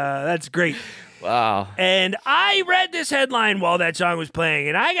 That's great. Wow. And I read this headline while that song was playing,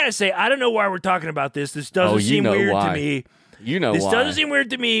 and I gotta say, I don't know why we're talking about this. This doesn't you seem know weird why. to me. You know This why. doesn't seem weird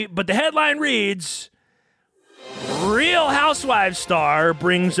to me, but the headline reads, Real Housewives star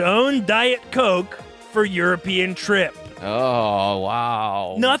brings own Diet Coke for European trip. Oh,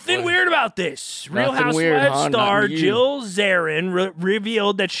 wow. Nothing weird about this. Real Nothing Housewives weird, huh? star Not you. Jill Zarin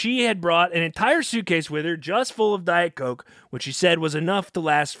revealed that she had brought an entire suitcase with her just full of Diet Coke, which she said was enough to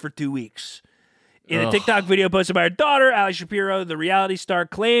last for 2 weeks. In a TikTok video posted by her daughter, Ali Shapiro, the reality star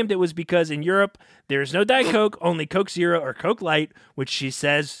claimed it was because in Europe, there is no Diet Coke, only Coke Zero or Coke Light, which she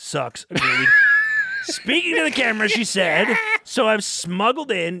says sucks. Agreed. Speaking to the camera, she said, so I've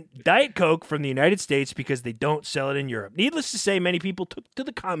smuggled in Diet Coke from the United States because they don't sell it in Europe. Needless to say, many people took to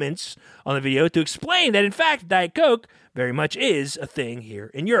the comments on the video to explain that, in fact, Diet Coke very much is a thing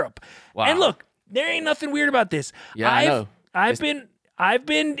here in Europe. Wow. And look, there ain't nothing weird about this. Yeah, I know. I've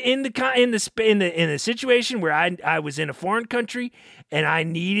been in the situation where I was in a foreign country and I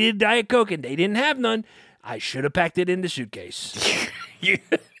needed Diet Coke and they didn't have none. I should have packed it in the suitcase.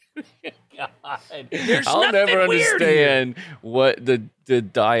 There's I'll nothing never weird here. understand what the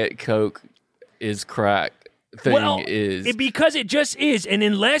Diet Coke is crack thing is. Because it just is, and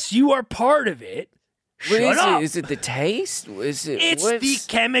unless you are part of it, What shut is up. it? Is it the taste? Is it? It's what's- the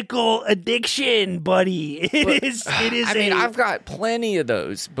chemical addiction, buddy. It is. I mean, I've got plenty of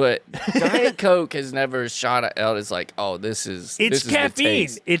those, but Diet Coke has never shot out as like, oh, this is. It's this is the caffeine.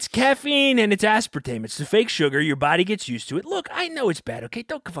 taste. It's caffeine and it's aspartame. It's the fake sugar. Your body gets used to it. Look, I know it's bad. Okay,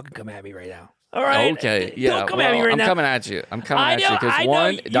 don't fucking come at me right now. All right. Okay, yeah. Don't come at me right I'm now. coming at you. I'm coming I at know- you I because know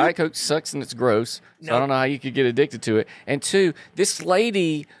one, you- Diet Coke sucks and it's gross. So No. I don't know how you could get addicted to it. And two, this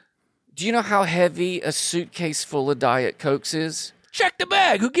lady, do you know how heavy a suitcase full of Diet Cokes is? Check the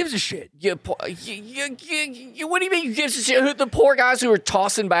bag. Who gives a shit? What do you mean you give a shit? The poor guys who are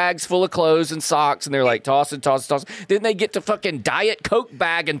tossing bags full of clothes and socks, and they're like tossing. Then they get to fucking Diet Coke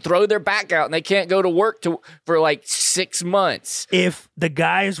bag and throw their back out, and they can't go to work for like 6 months. If the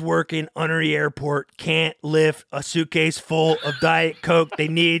guys working under the airport can't lift a suitcase full of Diet Coke, they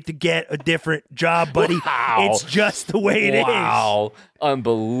need to get a different job, buddy. Wow. It's just the way it is. Wow,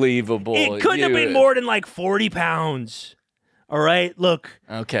 unbelievable! It couldn't have been more than like 40 pounds. All right, look.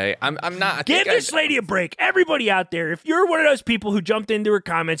 Okay, I'm not. I Give think this lady a break. Everybody out there, if you're one of those people who jumped into her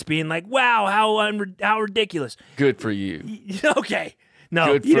comments being like, wow, how ridiculous. Good for you. Okay.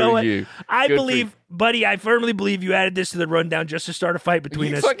 No, Good you know for what? you. I Good for believe, you. buddy, I firmly believe you added this to the rundown just to start a fight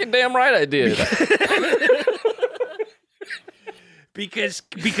between You us. fucking damn right I did.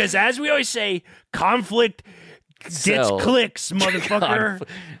 Because as we always say, conflict gets Sell. clicks, motherfucker.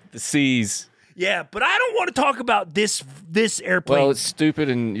 The C's. Yeah, but I don't want to talk about this airplane. Well, it's stupid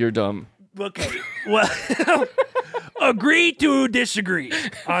and you're dumb. Okay. Well, agree to disagree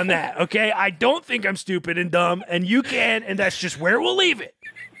on that, okay? I don't think I'm stupid and dumb, and you can, and that's just where we'll leave it.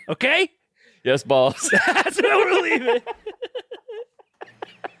 Okay? Yes, boss. That's where we'll leave it.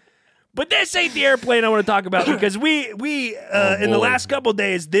 But this ain't the airplane I want to talk about because we in the boy. last couple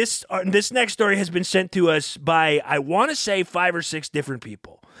days, this next story has been sent to us by, I want to say, 5 or 6 different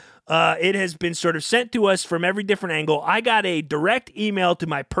people. It has been sort of sent to us from every different angle. I got a direct email to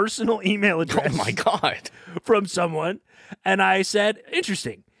my personal email address. Oh my God. From someone, and I said,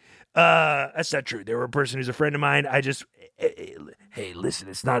 interesting. That's not true. There were a person who's a friend of mine. I just, hey, listen,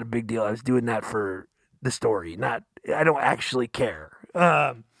 it's not a big deal. I was doing that for the story. I don't actually care.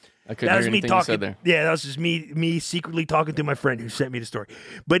 I couldn't hear anything you said there. Yeah, that was just me secretly talking to my friend who sent me the story.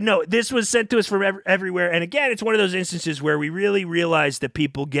 But no, this was sent to us from everywhere. And again, it's one of those instances where we really realize that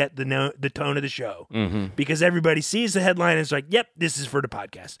people get the tone of the show because everybody sees the headline and is like, "Yep, this is for the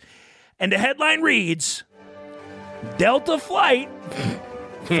podcast." And the headline reads, "Delta flight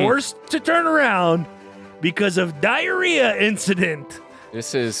forced to turn around because of diarrhea incident."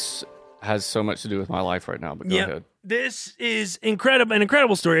 This has so much to do with my life right now, but go ahead. This is an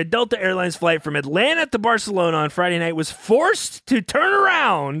incredible story. A Delta Airlines flight from Atlanta to Barcelona on Friday night was forced to turn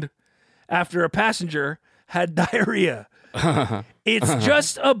around after a passenger had diarrhea. It's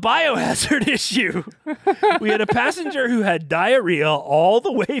just a biohazard issue. We had a passenger who had diarrhea all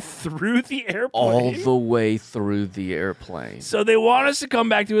the way through the airplane. All the way through the airplane. So they want us to come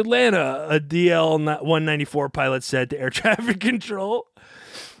back to Atlanta, a DL-194 pilot said to air traffic control.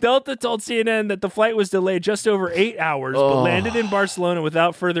 Delta told CNN that the flight was delayed just over 8 hours, but landed in Barcelona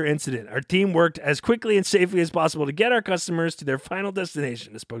without further incident. Our team worked as quickly and safely as possible to get our customers to their final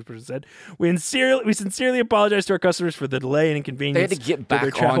destination, the spokesperson said. We sincerely apologize to our customers for the delay and inconvenience. They had to get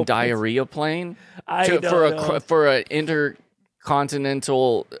back on diarrhea plane for an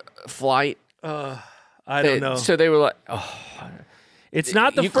intercontinental flight. I don't know. So they were like, it's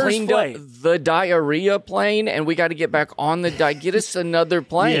not the first cleaned flight. Up the diarrhea plane, and we got to get back on the get us another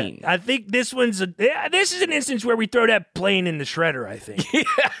plane. Yeah, I think this is an instance where we throw that plane in the shredder. I think.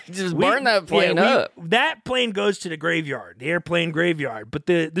 Just burn that plane up. That plane goes to the graveyard, the airplane graveyard. But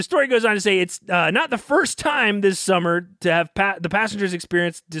the story goes on to say it's not the first time this summer to have the passengers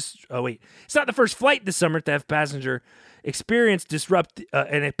experience it's not the first flight this summer to have passenger experience disrupt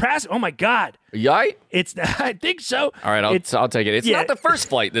and it pass. Oh my God! Yite? I think so. All right, I'll take it. It's not the first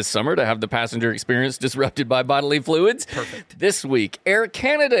flight this summer to have the passenger experience disrupted by bodily fluids. Perfect. This week, Air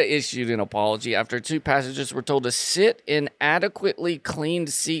Canada issued an apology after 2 passengers were told to sit in adequately cleaned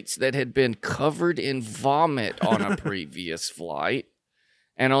seats that had been covered in vomit on a previous flight.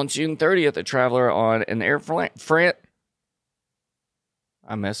 And on June 30th, a traveler on an Air France.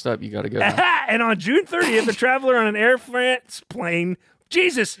 I messed up. You got to go. And on June 30th, a traveler on an Air France plane.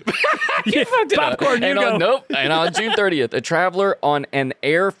 Jesus. You fucked it Popcorn, up. Nope. And on June 30th, a traveler on an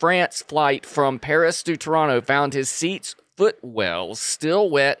Air France flight from Paris to Toronto found his seat's footwell still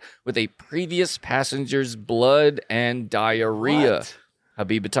wet with a previous passenger's blood and diarrhea. What?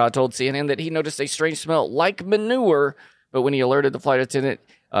 Habib Attah told CNN that he noticed a strange smell like manure, but when he alerted the flight attendant,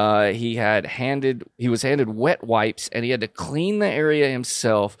 he was handed wet wipes, and he had to clean the area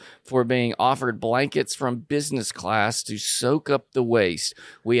himself for being offered blankets from business class to soak up the waste.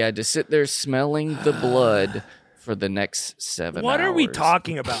 We had to sit there smelling the blood for the next 7 hours. What are we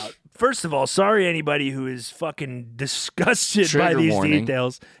talking about? First of all, sorry anybody who is fucking disgusted by these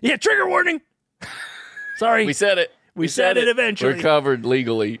details. Yeah, trigger warning. Sorry. We said it. We said it eventually. We're covered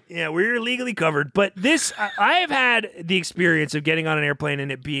legally. Yeah, we're legally covered. But this, I have had the experience of getting on an airplane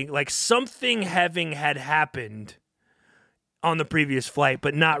and it being like something having had happened on the previous flight,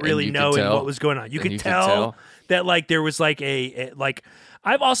 but not really knowing what was going on. You could tell that like there was like like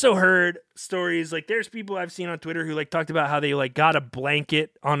I've also heard stories like there's people I've seen on Twitter who like talked about how they like got a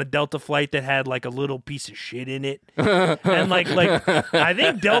blanket on a Delta flight that had like a little piece of shit in it, and like I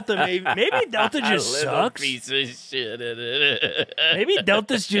think Delta maybe Delta just sucks. Piece of shit in it. Maybe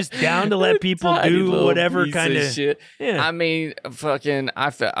Delta's just down to let people do whatever kind of shit. Yeah. I mean, fucking,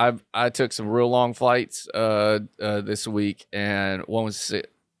 I took some real long flights this week, and one was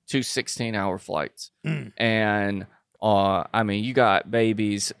 2 16-hour flights, and. I mean, you got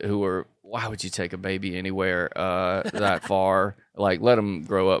babies who are. Why would you take a baby anywhere that far? Like, let them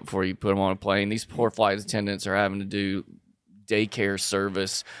grow up before you put them on a plane. These poor flight attendants are having to do daycare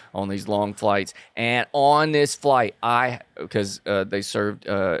service on these long flights. And on this flight, because they served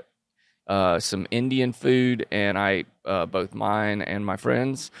some Indian food, and both mine and my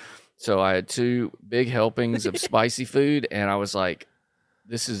friends. So I had 2 big helpings of spicy food, and I was like,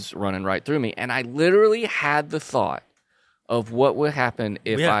 this is running right through me. And I literally had the thought of what would happen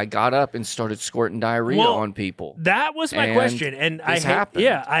if I got up and started squirting diarrhea on people. That was my question. And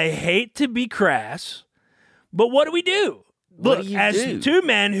I hate to be crass, but what do we do? Look, as 2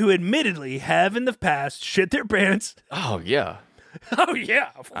 men who admittedly have in the past shit their pants. Oh, yeah. Oh,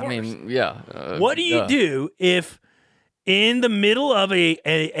 yeah, of course. I mean, yeah. What do you do if in the middle of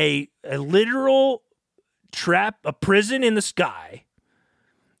a literal trap, a prison in the sky,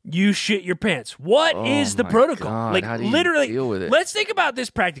 you shit your pants? What is the protocol? God, like, how do you literally, deal with it? Let's think about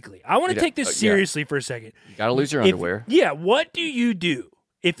this practically. I want to take this seriously for a second. You got to lose your underwear. What do you do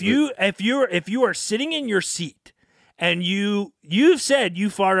if you are sitting in your seat and you've said you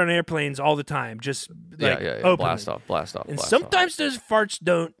fart on airplanes all the time, just like openly. Blast off. And sometimes those farts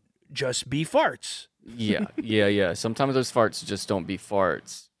don't just be farts. Yeah. Sometimes those farts just don't be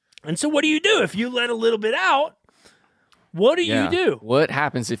farts. And so what do you do if you let a little bit out? What do you do? What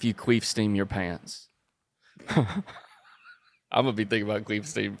happens if you queef steam your pants? I'm gonna be thinking about queef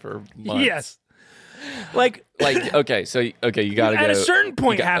steam for months. Yes. Like okay, you gotta go at a certain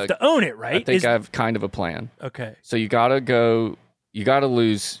point. You have to own it, right? I think I have kind of a plan. Okay. So you gotta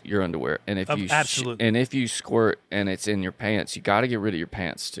lose your underwear, and if you absolutely, and if you squirt and it's in your pants, you gotta get rid of your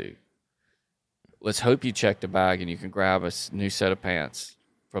pants too. Let's hope you check the bag and you can grab a new set of pants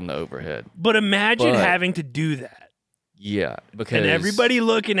from the overhead. But imagine having to do that. Yeah, because and everybody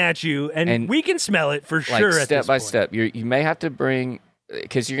looking at you, and we can smell it for sure. Like step by step, you may have to bring,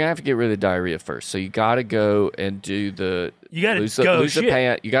 because you're gonna have to get rid of the diarrhea first. So you got to go and do the. You got to lose the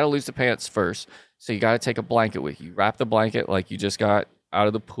pant. You got to lose the pants first. So you got to take a blanket with you. Wrap the blanket like you just got out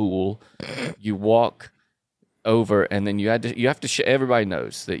of the pool. You walk over, and then you have to. Everybody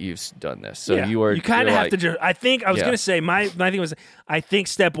knows that you've done this. So you kind of have to. Just, I think I was gonna say my thing was. I think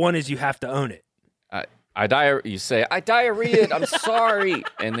step one is you have to own it. You say, I diarrheaed, I'm sorry.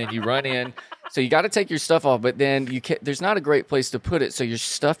 And then you run in. So you got to take your stuff off, but then there's not a great place to put it. So you're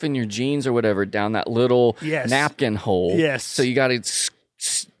stuffing your jeans or whatever down that little napkin hole. Yes. So you got to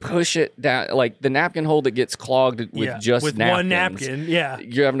push it down, like the napkin hole that gets clogged with napkins. One napkin,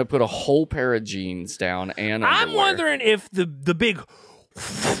 You're having to put a whole pair of jeans down and underwear. I'm wondering if the big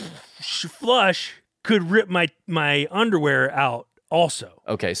flush could rip my underwear out. Also,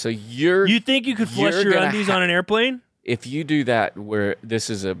 okay, so you think you could flush your undies on an airplane? If you do that, where this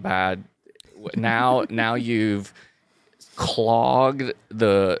is a bad, now you've clogged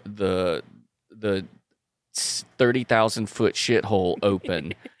the 30,000-foot shithole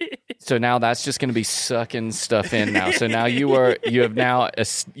open. So now that's just going to be sucking stuff in now. So now you have now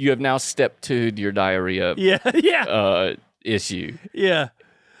step 2'd your diarrhea. Issue. Yeah.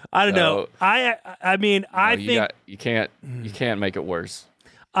 I don't know. I mean, I think you can't make it worse.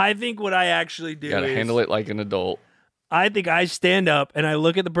 I think what I actually do you gotta handle it like an adult. I think I stand up and I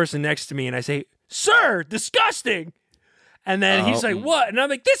look at the person next to me and I say, "Sir, disgusting." And then he's like, "What?" And I'm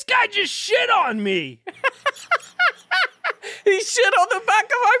like, "This guy just shit on me." He shit on the back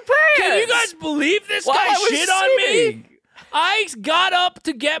of my pants. Can you guys believe this guy shit on me? I got up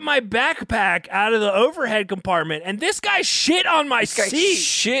to get my backpack out of the overhead compartment, and this guy shit on my seat.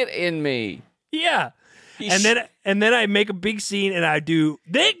 Shit in me. Yeah. And then I make a big scene, and I do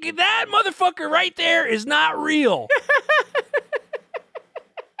that motherfucker right there is not real.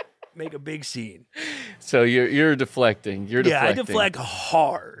 Make a big scene. So you're deflecting. Yeah, I deflect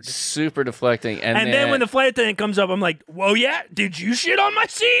hard. Super deflecting. And then when the flight attendant comes up, I'm like, "Whoa, yeah, did you shit on my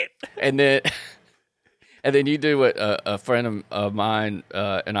seat?" And then you do what a friend of mine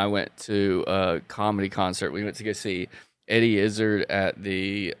and I went to a comedy concert. We went to go see Eddie Izzard at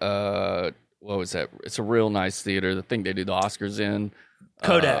the what was that? It's a real nice theater. The thing they do the Oscars in.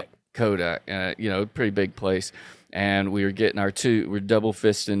 Kodak. Pretty big place. And we were getting we're double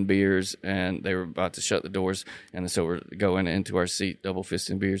fisting beers, and they were about to shut the doors, and so we're going into our seat, double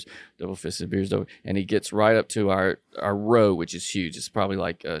fisting beers, and he gets right up to our row, which is huge. It's probably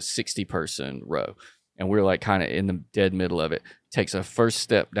like a 60-person row. And we're like kind of in the dead middle of it. Takes a first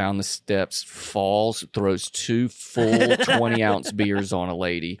step down the steps, falls, throws 2 full 20-ounce beers on a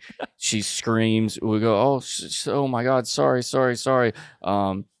lady. She screams. We go, oh my God, sorry.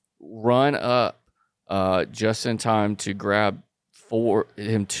 Run up just in time to grab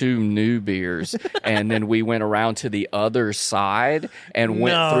 2 new beers. And then we went around to the other side and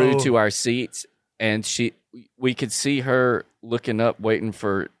went through to our seats. And we could see her looking up, waiting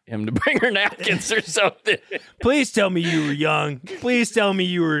for him to bring her napkins or something. Please tell me you were young. Please tell me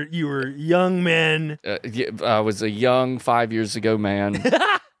you were young men. I was a young 5 years ago man,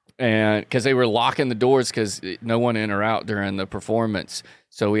 and because they were locking the doors because no one in or out during the performance,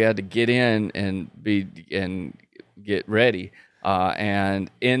 so we had to get in and get ready.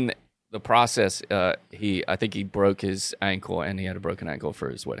 And in the process, I think he broke his ankle, and he had a broken ankle for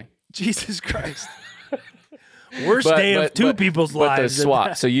his wedding. Jesus Christ. Worst day of two people's lives. But the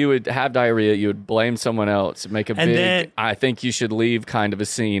swap. So you would have diarrhea, you would blame someone else, make a big, I think you should leave kind of a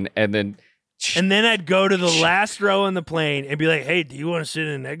scene, and then I'd go to the last row on the plane and be like, "Hey, do you want to sit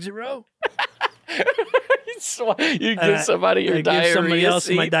in an exit row?" You give somebody your diarrhea give somebody else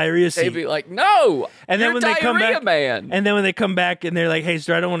seat, my diarrhea seat. They'd be like, "No, and then when they come back, man." And then when they come back and they're like, "Hey,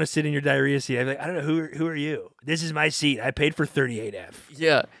 sir, I don't want to sit in your diarrhea seat." I'm like, "I don't know who are you? This is my seat. I paid for 38F."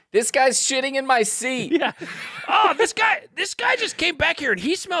 Yeah, this guy's shitting in my seat. Yeah. Oh, this guy just came back here and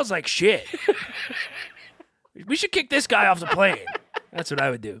he smells like shit. We should kick this guy off the plane. That's what I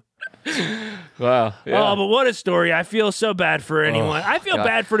would do. Wow. Yeah. Oh, but what a story. I feel so bad for anyone. I feel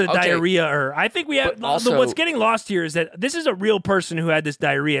bad for the diarrhea. I think we have. Also, what's getting lost here is that this is a real person who had this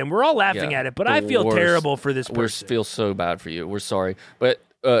diarrhea, and we're all laughing at it, but I feel terrible for this person. We feel so bad for you. We're sorry. But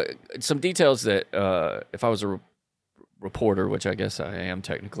some details that if I was a reporter, which I guess I am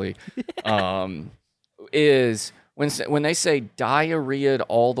technically, is when they say diarrheaed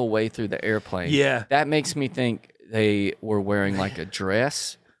all the way through the airplane, that makes me think they were wearing like a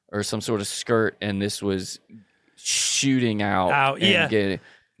dress or some sort of skirt, and this was shooting out.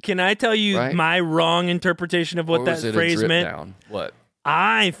 Can I tell you my wrong interpretation of what that phrase meant? Down? What?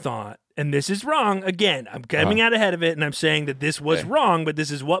 I thought, and this is wrong, again, I'm coming out ahead of it, and I'm saying that this was wrong, but this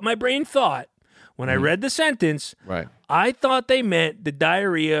is what my brain thought. When I read the sentence, I thought they meant the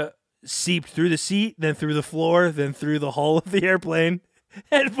diarrhea seeped through the seat, then through the floor, then through the hull of the airplane,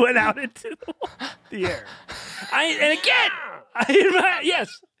 and went out into the air. Yes,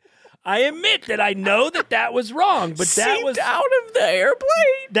 I admit that I know that was wrong, but that was out of the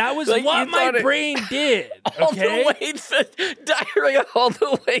airplane. That was what my brain did. All the way, diarrhea all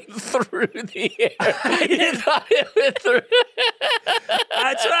the way through the air. I thought it went through.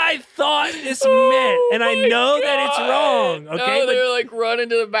 That's what I thought this meant, and I know that it's wrong. Okay, no, they're like running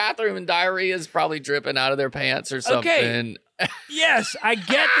to the bathroom, and diarrhea is probably dripping out of their pants or something. Okay. Yes, I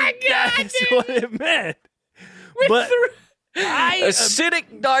get that's what it meant, but.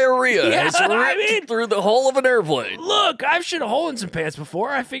 Acidic diarrhea has ripped through the hull of an airplane. Look, I've shit a hole in some pants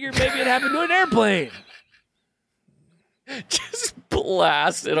before. I figured maybe it happened to an airplane. Just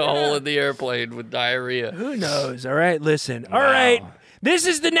blasted a hole in the airplane with diarrhea. Who knows? All right, listen. All right. This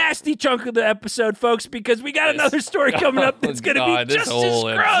is the nasty chunk of the episode, folks, because we got another story coming up that's going to be just as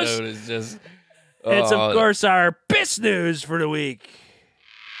gross. Is just, it's, of course, our piss news for the week.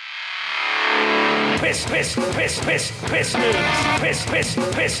 Piss news. Piss news.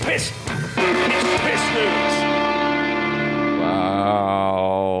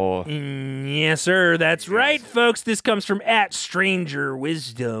 Wow. Yes, sir. That's right, folks. This comes from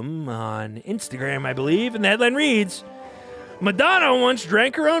 @StrangerWisdom on Instagram, I believe. And the headline reads, Madonna once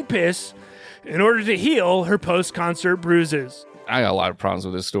drank her own piss in order to heal her post-concert bruises. I got a lot of problems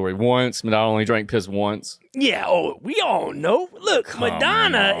with this story. Madonna only drank piss once. Yeah, we all know. Look,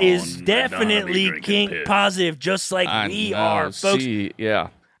 Madonna is definitely kink positive, just like we are, folks. Yeah.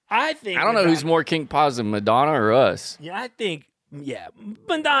 I don't know who's more kink positive, Madonna or us. Yeah, I think,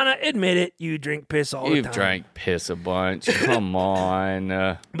 Madonna, admit it, you drink piss all the time. You've drank piss a bunch. Come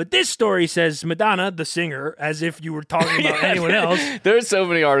on. But this story says Madonna, the singer, as if you were talking about anyone else. There's so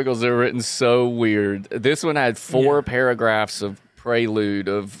many articles that are written so weird. This one had 4 paragraphs of prelude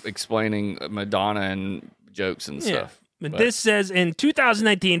of explaining Madonna and jokes and stuff. But this says, in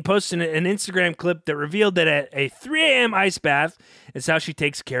 2019, posted an Instagram clip that revealed that at a 3 a.m. ice bath is how she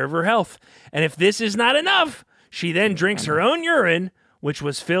takes care of her health. And if this is not enough, she then drinks her own urine, which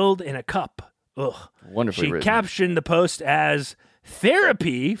was filled in a cup. Ugh. Wonderfully written. She written. captioned the post as,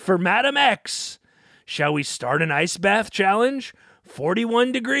 "Therapy for Madam X. Shall we start an ice bath challenge?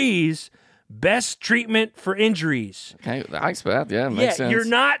 41 degrees. Best treatment for injuries." Okay, the ice bath, makes sense. You're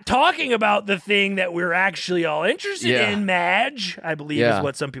not talking about the thing that we're actually all interested in, Madge, I believe is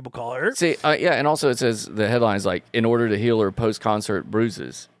what some people call her. See, and also it says, the headline is like, in order to heal her post-concert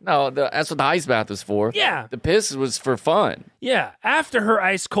bruises. No, that's what the ice bath is for. Yeah. The piss was for fun. Yeah. After her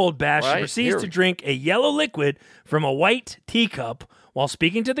ice-cold bath, she proceeds to drink a yellow liquid from a white teacup while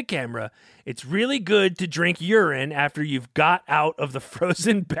speaking to the camera. It's really good to drink urine after you've got out of the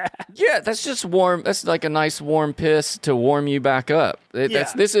frozen bath. Yeah, that's just warm. That's like a nice warm piss to warm you back up.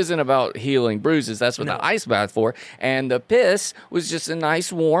 This isn't about healing bruises. That's what the ice bath for. And the piss was just a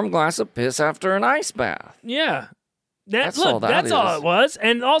nice warm glass of piss after an ice bath. Yeah. That's all it was.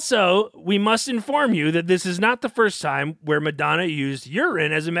 And also, we must inform you that this is not the first time where Madonna used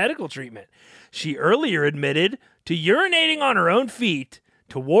urine as a medical treatment. She earlier admitted to urinating on her own feet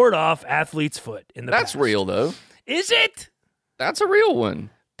to ward off athlete's foot in the past. That's real, though. Is it? That's a real one.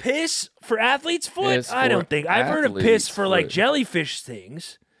 Piss for athlete's foot? Piss I don't think. I've heard of piss for like foot. jellyfish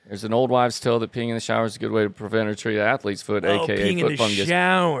things. There's an old wives' tale that peeing in the shower is a good way to prevent or treat athlete's foot, a.k.a. peeing foot in the fungus.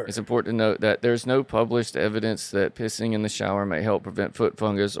 Shower. It's important to note that there's no published evidence that pissing in the shower may help prevent foot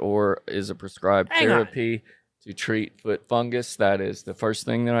fungus or is a prescribed therapy to treat foot fungus. That is the first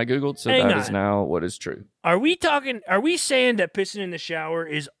thing that I Googled, so that is now what is true. Are we saying that pissing in the shower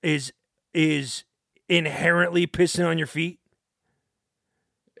is inherently pissing on your feet?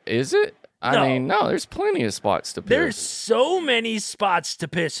 Is it? I mean, no, there's plenty of spots to piss. There's so many spots to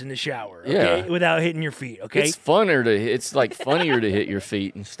piss in the shower, okay, without hitting your feet, okay? It's like funnier to hit your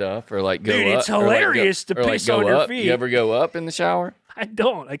feet and stuff, or like go Dude, up. it's hilarious to piss on your feet. You ever go up in the shower? I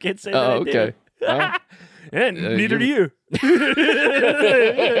don't. I can't say that I okay. do. And neither do you.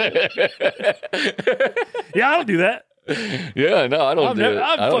 Yeah, I don't do that. Yeah, no, I don't do it.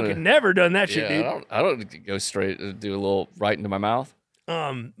 I've fucking never done that shit, dude. I don't go straight do a little right into my mouth.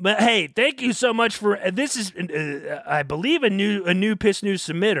 But hey, thank you so much for this. Is I believe a new piss news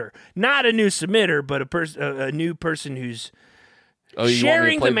submitter, not a new submitter, but a new person who's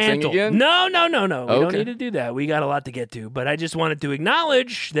sharing the mantle. No. We don't need to do that. We got a lot to get to, but I just wanted to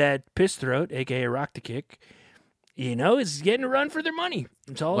acknowledge that Piss Throat, aka Rock the Kick, is getting a run for their money.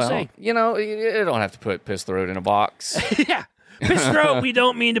 That's all I'll say. You don't have to put Piss Throat in a box. Yeah, Piss Throat. We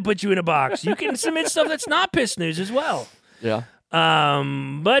don't mean to put you in a box. You can submit stuff that's not piss news as well. Yeah.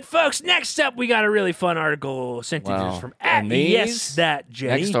 But folks, next up we got a really fun article sent to us from Yes That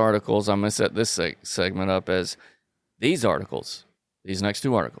Jenny. Next articles, I'm gonna set this segment up as these articles. These next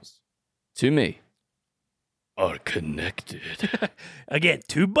two articles, to me, are connected. Again,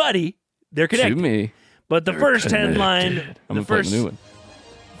 to Buddy, they're connected. To me, but the first headline,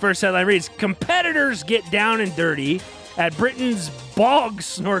 first headline reads: Competitors get down and dirty at Britain's bog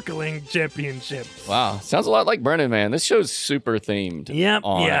snorkeling championships. Wow, sounds a lot like Burning Man. This show's super themed.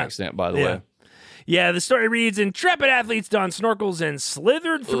 On accident, by the way. Yeah, the story reads, intrepid athletes donned snorkels and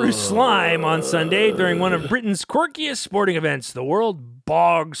slithered through slime on Sunday during one of Britain's quirkiest sporting events, the World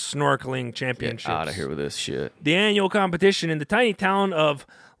Bog Snorkeling Championships. Get out of here with this shit. The annual competition in the tiny town of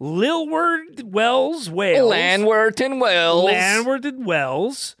Llanwrtyd Wells, Wales. Llanwrtyd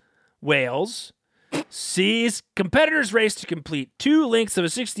Wells, Wales. Sees competitors race to complete 2 lengths of a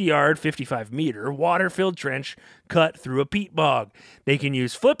 60-yard, 55-meter water-filled trench cut through a peat bog. They can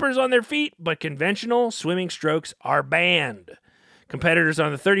use flippers on their feet, but conventional swimming strokes are banned. Competitors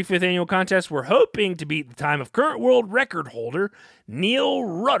on the 35th annual contest were hoping to beat the time of current world record holder Neil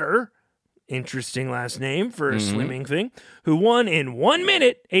Rudder, interesting last name for a swimming thing, who won in 1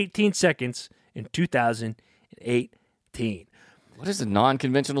 minute, 18 seconds in 2018. What is a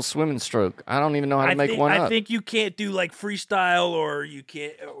non-conventional swimming stroke? I don't even know how to make one up. I think you can't do like freestyle, or you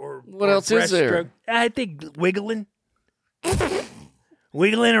can't, or what else is there? Stroke. I think wiggling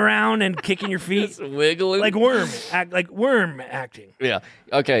around and kicking your feet, just wiggling like worm acting. Yeah.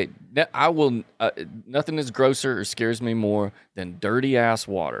 Okay. I will. Nothing is grosser or scares me more than dirty ass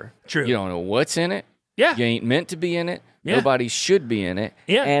water. True. You don't know what's in it. Yeah. You ain't meant to be in it. Yeah. Nobody should be in it.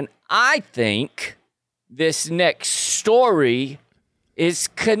 Yeah. And I think this next story is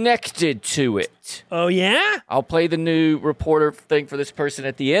connected to it. Oh, yeah? I'll play the new reporter thing for this person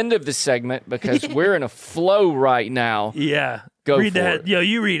at the end of the segment because we're in a flow right now. Yeah. Read that. Yo,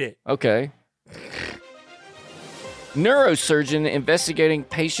 you read it. Okay. Neurosurgeon investigating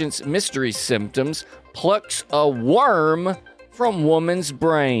patient's mystery symptoms plucks a worm from woman's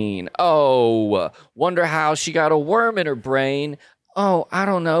brain. Oh, wonder how she got a worm in her brain. Oh, I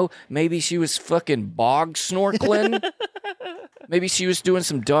don't know. Maybe she was fucking bog snorkeling. Maybe she was doing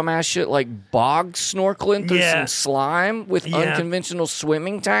some dumbass shit like bog snorkeling through some slime with unconventional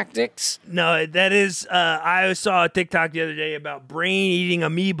swimming tactics. No, that is, I saw a TikTok the other day about brain-eating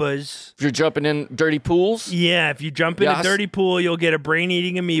amoebas. If you're jumping in dirty pools? Yeah, if you jump in a dirty pool, you'll get a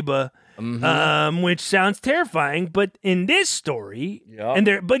brain-eating amoeba, which sounds terrifying. But in this story,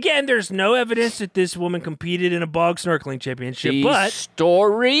 but again, there's no evidence that this woman competed in a bog snorkeling championship. These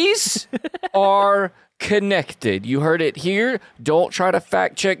stories are connected. You heard it here. Don't try to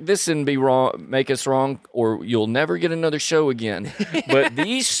fact check this and be wrong, make us wrong, or you'll never get another show again. But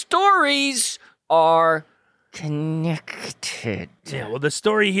these stories are connected. Yeah, well, the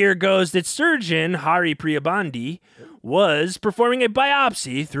story here goes that surgeon Hari Priyabandi was performing a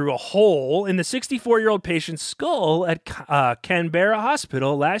biopsy through a hole in the 64-year-old patient's skull at Canberra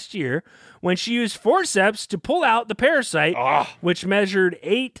Hospital last year when she used forceps to pull out the parasite, which measured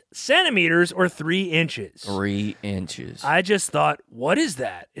 8 centimeters or 3 inches. 3 inches. I just thought, what is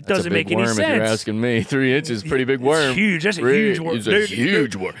that? It doesn't make any sense. If you're asking me, 3 inches is a pretty big worm. It's huge. That's a huge worm. It's a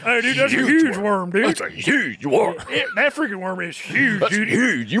huge worm. Hey, dude, that's a huge worm, dude. That's a huge worm. That freaking worm is huge, That's dude.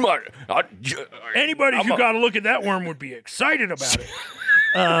 huge. You might. Anybody who got to look at that worm would be excited about it.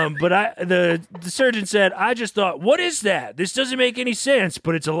 But the surgeon said, I just thought, what is that? This doesn't make any sense,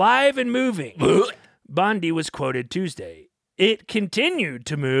 but it's alive and moving. Bondi was quoted Tuesday. It continued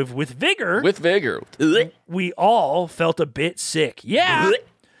to move with vigor. With vigor. We all felt a bit sick. Yeah.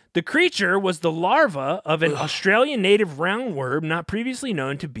 The creature was the larva of an Australian native roundworm not previously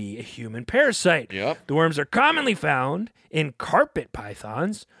known to be a human parasite. Yep. The worms are commonly found in carpet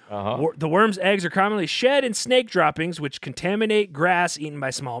pythons. The worm's eggs are commonly shed in snake droppings, which contaminate grass eaten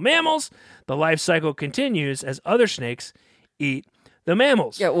by small mammals. The life cycle continues as other snakes eat the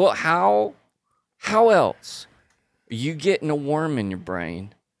mammals. Yeah, well, how else are you getting a worm in your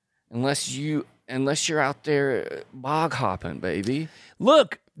brain unless you're out there bog hopping, baby?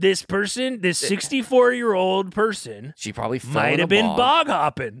 Look, this person, this 64-year-old person, she probably might have been bog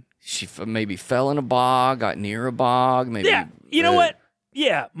hopping. She maybe fell in a bog, got near a bog, maybe. Yeah, you know what?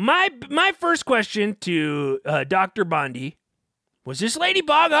 Yeah, my first question to Dr. Bondi was this lady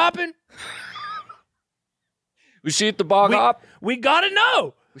bog hopping? Was she at the bog hop? We gotta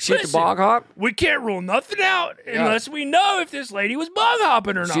know. Was she at the bog hop? We can't rule nothing out unless we know if this lady was bog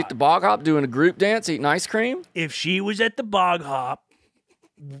hopping or not. Was she at the bog hop doing a group dance, eating ice cream? If she was at the bog hop,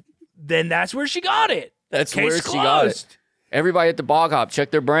 then that's where she got it. That's Case where closed. she got it. Everybody at the bog hop,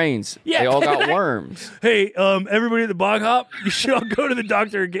 check their brains. Yeah. They all got worms. Hey, everybody at the bog hop, you should all go to the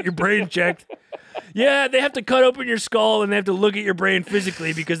doctor and get your brain checked. Yeah, they have to cut open your skull and they have to look at your brain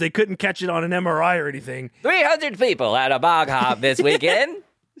physically because they couldn't catch it on an MRI or anything. 300 people at a bog hop this weekend.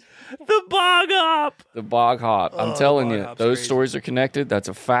 The bog hop. The bog hop. I'm telling you, those stories are connected. That's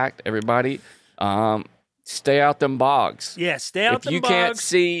a fact. Everybody, stay out them bogs. Yeah, stay out them bogs. If you can't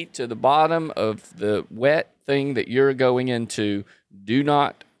see to the bottom of the wet thing that you're going into, do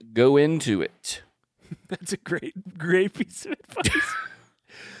not go into it. That's a great piece of advice.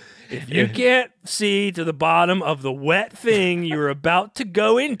 If you can't see to the bottom of the wet thing you're about to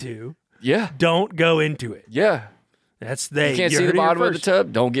go into, don't go into it. Yeah. That's You can't see the bottom of the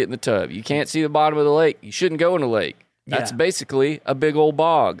tub, don't get in the tub. You can't see the bottom of the lake, you shouldn't go in the lake. That's basically a big old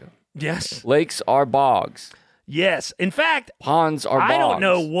bog. Yes. Lakes are bogs. Yes. In fact, ponds are bogs. I don't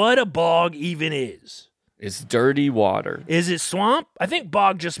know what a bog even is. It's dirty water. Is it swamp? I think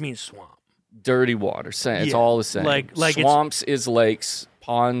bog just means swamp. Dirty water. It's all the same. Like swamps is lakes,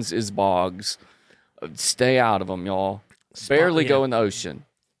 ponds is bogs. Stay out of them, y'all. Barely go in the ocean.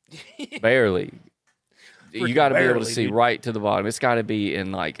 Barely. You got to be able to see right to the bottom. It's got to be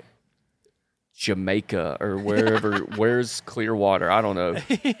in like Jamaica or wherever. Where's clear water? I don't know.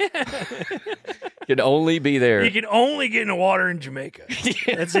 Can only be there. You can only get in the water in Jamaica.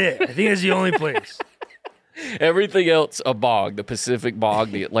 That's it. I think that's the only place. Everything else a bog. The Pacific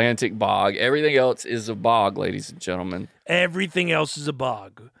bog, the Atlantic bog. Everything else is a bog, ladies and gentlemen. Everything else is a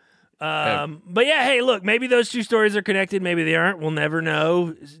bog. But yeah, hey, look, maybe those two stories are connected. Maybe they aren't. We'll never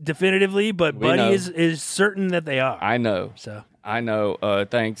know definitively, but Buddy is certain that they are. I know. So I know.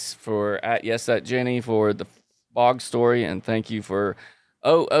 Thanks for @YesThatJenny for the bog story, and thank you for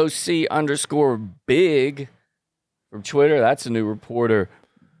OOC_big from Twitter. That's a new reporter.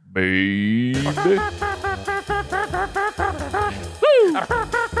 Baby.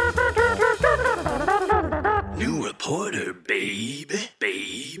 New reporter, baby,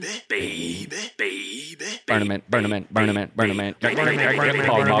 baby, baby, baby. Burn him in, burn him in, burn him in, burn him in. Bog.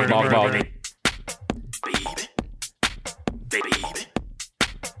 Baby,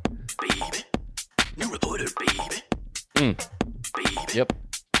 baby. New reporter, baby. Baby. Yep.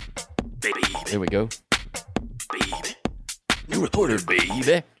 Baby. There we go. Baby. New reporter,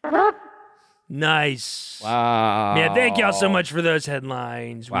 baby. nice. Wow. Man, thank y'all so much for those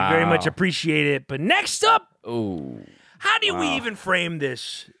headlines. We very much appreciate it. But next up, how do we even frame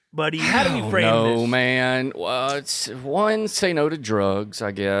this, Buddy? How do we frame this? No, man. Well, it's one, say no to drugs,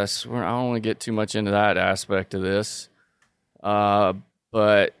 I guess. I don't want to get too much into that aspect of this. But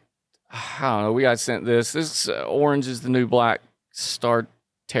I don't know. We got sent this. This orange is the new black. Star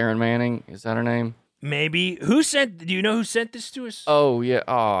Taryn Manning. Is that her name? Maybe. Do you know who sent this to us? Oh, yeah.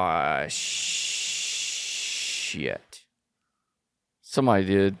 Oh, shit. Somebody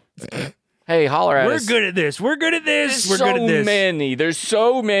did. Hey, holler at us. We're good at this. We're good at this. There's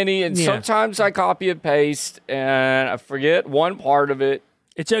so many, and sometimes I copy and paste, and I forget one part of it.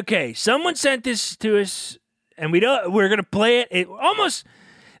 It's okay. Someone sent this to us, and we're gonna play it.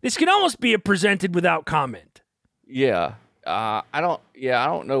 This can almost be a presented without comment. Yeah. I don't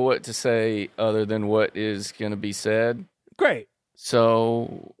know what to say other than what is going to be said. Great.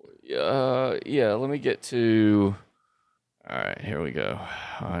 So, let me get to... All right, here we go.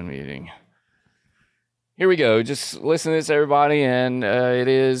 Unmuting. Here we go. Just listen to this, everybody, and it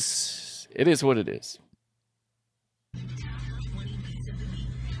is what it is.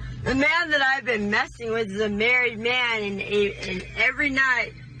 The man that I've been messing with is a married man, and every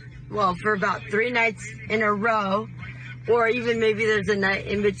night, well, for about 3 nights in a row, or even maybe there's a night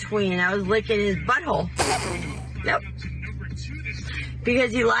in between, I was licking his butthole. Yep.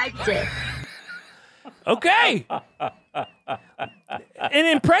 because he liked it. Okay. An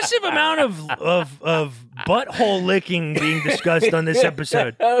impressive amount of butthole licking being discussed on this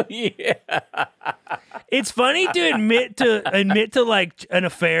episode. Oh yeah. It's funny to admit to like an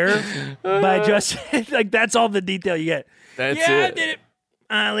affair by just like that's all the detail you get. That's yeah, it. I did it.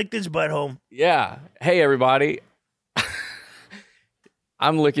 I licked his butthole. Yeah. Hey everybody.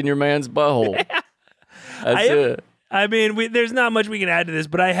 I'm licking your man's butthole. That's it. I mean, there's not much we can add to this,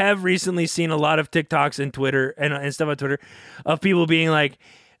 but I have recently seen a lot of TikToks and Twitter and stuff on Twitter of people being like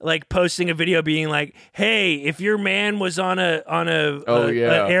posting a video being like, "Hey, if your man was on an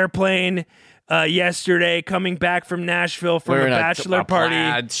airplane yesterday coming back from Nashville from wearing a bachelor party,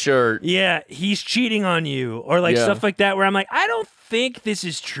 plaid shirt, yeah, he's cheating on you," or like stuff like that. Where I'm like, I don't think this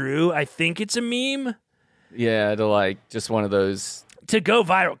is true. I think it's a meme. Yeah, to like just one of those. To go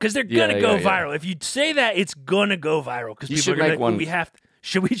viral, because they're gonna go viral. If you say that, it's gonna go viral. Because people are gonna make one. We have.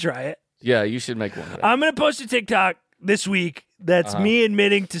 Should we try it? Yeah, you should make one. I'm gonna post a TikTok this week. That's me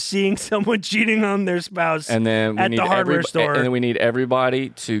admitting to seeing someone cheating on their spouse, and then at the hardware store. And then we need everybody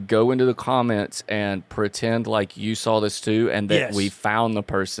to go into the comments and pretend like you saw this too, and that we found the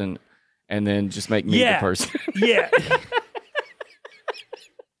person, and then just make me the person. Yeah.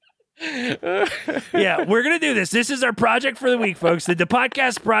 Yeah, we're gonna do this. This is our project for the week, folks. The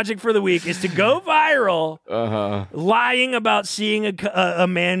podcast project for the week is to go viral, lying about seeing a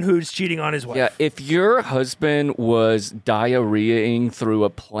man who's cheating on his wife. Yeah, if your husband was diarrheaing through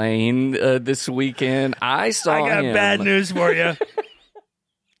a plane this weekend, I got bad news for you.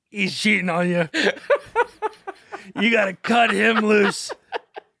 He's cheating on you. You gotta cut him loose.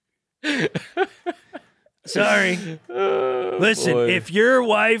 Sorry. Listen, if your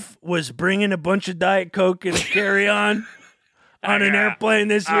wife was bringing a bunch of Diet Coke and a carry-on on an airplane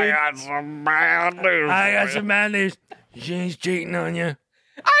this week, I got some bad news. She's cheating on you.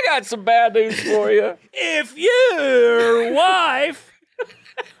 I got some bad news for you. If your wife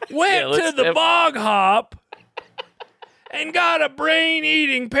went to the bog hop and got a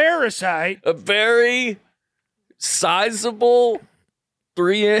brain-eating parasite, a very sizable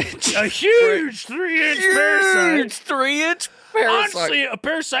 3-inch. A huge 3-inch parasite. Huge 3-inch parasite. Honestly, a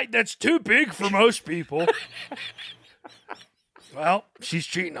parasite that's too big for most people. Well, she's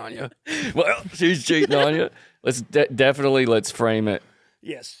cheating on you. Let's definitely frame it.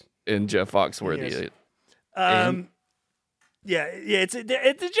 Yes. In Jeff Foxworthy. Yes. Yeah. It's a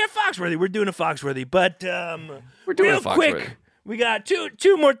Jeff Foxworthy. We're doing a Foxworthy, but we're doing real a Foxworthy. Quick. We got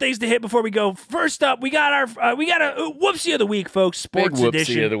two more things to hit before we go. First up, we got a whoopsie of the week, folks. Sports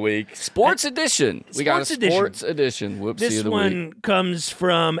edition of the week. Sports edition. We got a sports edition. Whoopsie of the week. This one comes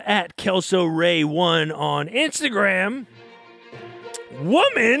from @KelsoRay1 on Instagram.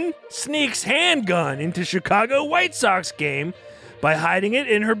 Woman sneaks handgun into Chicago White Sox game by hiding it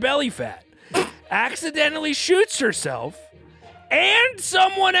in her belly fat. Accidentally shoots herself and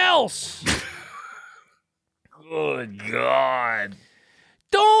someone else. Good God.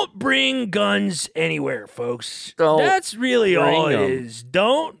 Don't bring guns anywhere, folks. That's really all it is.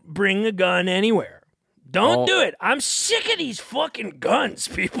 Don't bring a gun anywhere. Don't do it. I'm sick of these fucking guns,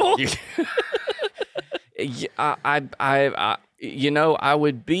 people. I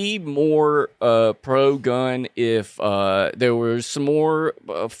would be more pro-gun if there were some more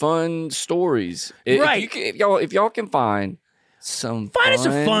fun stories. Right. If y'all can find us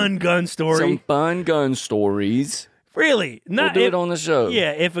a fun gun story. Some fun gun stories. Really? We'll do it on the show.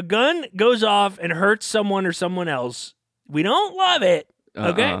 Yeah, if a gun goes off and hurts someone or someone else, we don't love it.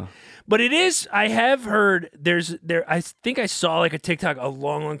 Okay? But it is, I have heard I think I saw like a TikTok a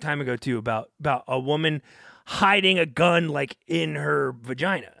long, long time ago too about a woman hiding a gun like in her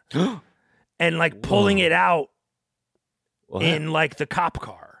vagina and like pulling it out in like the cop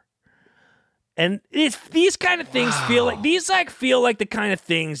car. And these kind of things feel like the kind of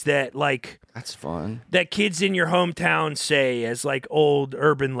things that like that's fun that kids in your hometown say as like old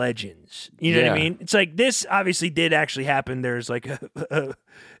urban legends. You know what I mean? It's like this obviously did actually happen. There's like a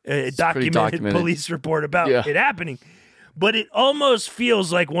documented police report about it happening. But it almost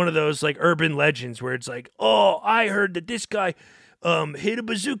feels like one of those like urban legends where it's like, oh, I heard that this guy hit a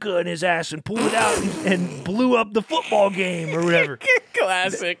bazooka in his ass and pulled it out and blew up the football game or whatever.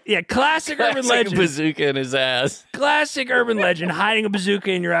 Classic. Yeah, classic urban legend. Bazooka in his ass. Classic urban legend, hiding a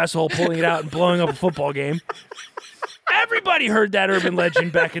bazooka in your asshole, pulling it out and blowing up a football game. Everybody heard that urban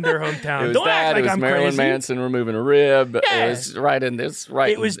legend back in their hometown. Don't act like I'm Marilyn crazy. Manson removing a rib. Yeah. It was right in this.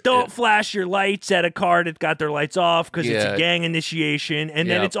 Right. It was don't flash your lights at a car that got their lights off because it's a gang initiation. And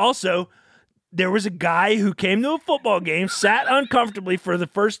then it's also there was a guy who came to a football game, sat uncomfortably for the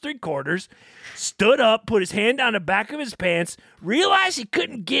first 3 quarters, stood up, put his hand down the back of his pants, realized he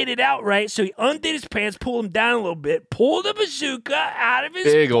couldn't get it out right, so he undid his pants, pulled him down a little bit, pulled a bazooka out of his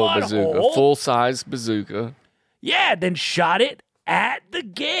big old butthole. bazooka, full-size bazooka. Yeah, then shot it at the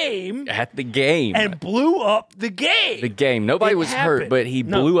game. At the game. And blew up the game. The game. Nobody was hurt, but he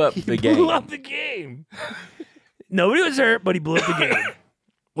blew up the game. He blew up the game. Nobody was hurt, but he blew up the game.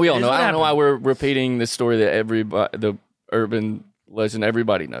 We all know. I don't know why we're repeating the story that the urban legend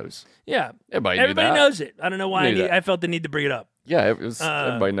everybody knows. Yeah. Everybody knows it. I don't know why I felt the need to bring it up. Yeah,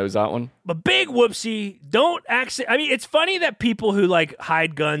 everybody knows that one. But big whoopsie. Don't actually. I mean, it's funny that people who like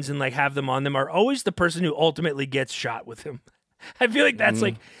hide guns and like have them on them are always the person who ultimately gets shot with them. I feel like that's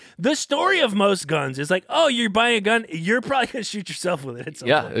like the story of most guns is like, oh, you're buying a gun, you're probably going to shoot yourself with it at some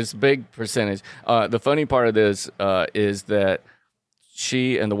point. It's a big percentage. The funny part of this is that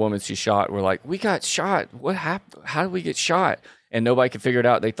she and the woman she shot were like, we got shot. What happened? How did we get shot? And nobody could figure it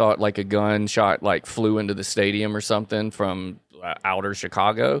out. They thought like a gunshot like flew into the stadium or something from outer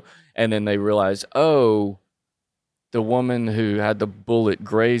Chicago. And then they realized, oh, the woman who had the bullet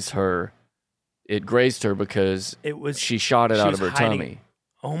grazed her. It grazed her because she shot it out of her tummy.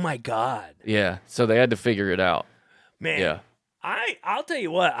 Oh my God. Yeah. So they had to figure it out. Man. Yeah. I'll tell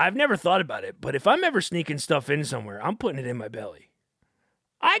you what, I've never thought about it, but if I'm ever sneaking stuff in somewhere, I'm putting it in my belly.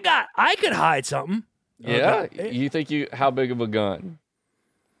 I could hide something. Yeah. You think how big of a gun?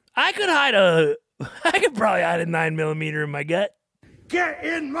 I could probably hide a 9mm in my gut. Get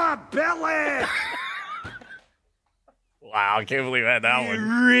in my belly! Wow, I can't believe I had that one.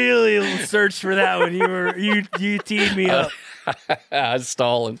 You really searched for that one. You teed me up. I was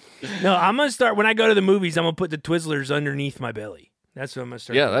stalling. No, I'm gonna start when I go to the movies. I'm gonna put the Twizzlers underneath my belly. That's what I'm gonna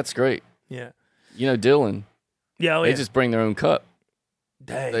start. Yeah, that's great. Yeah. You know, Dylan. Yeah, they just bring their own cup.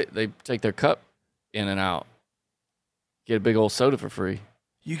 Dang. They take their cup in and out. Get a big old soda for free.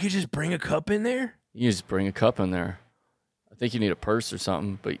 You could just bring a cup in there? You just bring a cup in there. I think you need a purse or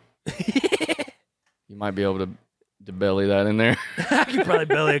something, but you might be able to belly that in there. I could probably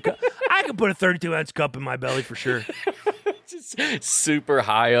belly a cup. I could put a 32-ounce cup in my belly for sure. Just super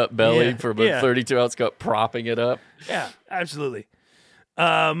high up belly for a 32-ounce cup, propping it up. Yeah, absolutely.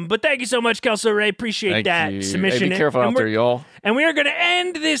 But thank you so much, Kelso Ray. Appreciate that submission. Hey, be careful out there, y'all. And we are going to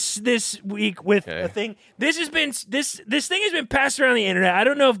end this week with a thing. This thing has been passed around the internet. I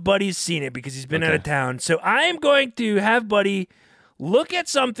don't know if Buddy's seen it because he's been out of town. So I am going to have Buddy look at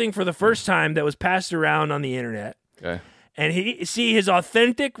something for the first time that was passed around on the internet. Okay. And see his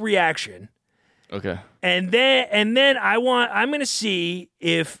authentic reaction. Okay. And then I'm going to see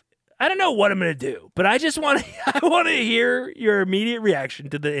if I don't know what I'm going to do, but I want to hear your immediate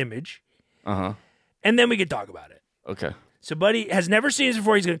reaction to the image. Uh-huh. And then we can talk about it. Okay. So Buddy has never seen this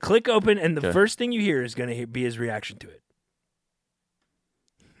before. He's going to click open, and the first thing you hear is going to be his reaction to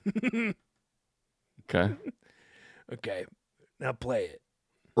it. Okay. Okay. Now play it.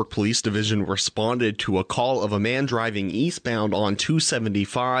 Police Division responded to a call of a man driving eastbound on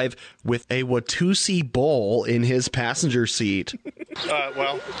 275 with a Watusi bowl in his passenger seat.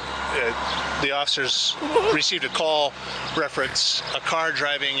 The officers received a call reference a car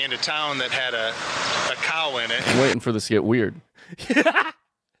driving into town that had a cow in it. I'm waiting for this to get weird. Is that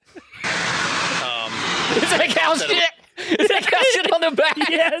cow shit? Is that cow shit on the back?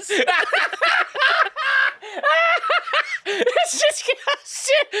 Yes. It's just cow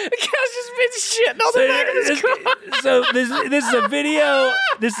shit. The cow's just been shitting on the back of his car. So this is a video.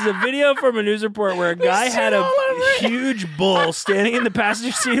 This is a video from a news report where a guy had a huge bull standing in the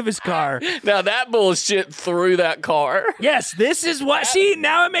passenger seat of his car. Now that bullshit through that car. Yes, this is what. See,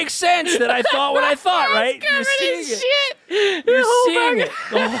 now it makes sense that I thought what I thought. Right? You're seeing it. You're seeing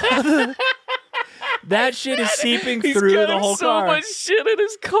it. That shit is seeping through the whole car. So much shit in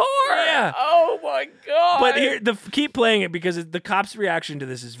his car. Yeah. Oh my god. But here, keep playing it because the cop's reaction to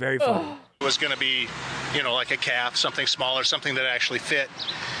this is very funny. It was going to be, like a calf, something smaller, something that actually fit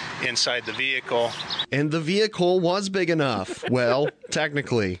inside the vehicle. And the vehicle was big enough. Well,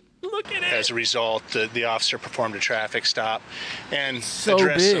 technically. Look at it. As a result, the officer performed a traffic stop and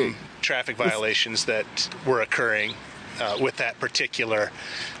addressed some traffic violations that were occurring with that particular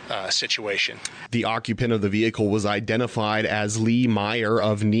situation. The occupant of the vehicle was identified as Lee Meyer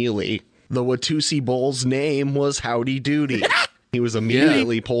of Neely. The Watusi bull's name was Howdy Doody. He was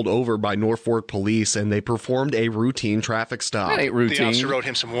immediately pulled over by Norfolk police, and they performed a routine traffic stop. That ain't routine. The officer wrote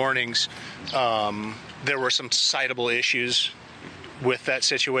him some warnings. There were some citable issues with that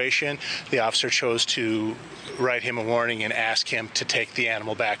situation, the officer chose to write him a warning and ask him to take the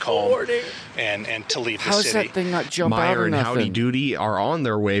animal back home and to leave the How's city. that thing not jump out Meyer or and Howdy nothing? Doody are on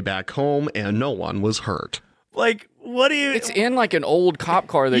their way back home, and no one was hurt. Like, what do you? It's in like an old cop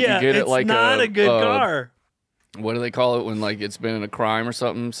car that you get at like not a good car. What do they call it when like it's been in a crime or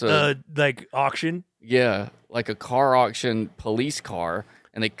something? So Like auction. yeah, like a car auction police car,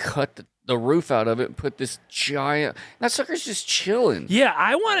 and they cut the roof out of it and put this giant. That sucker's just chilling. Yeah,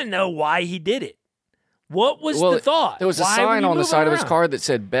 I want to know why he did it. What was the thought? There was a Why sign would you on the move side of his around? car that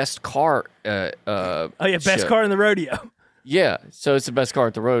said "Best Car." Oh yeah, best show. car in the rodeo. Yeah, so it's the best car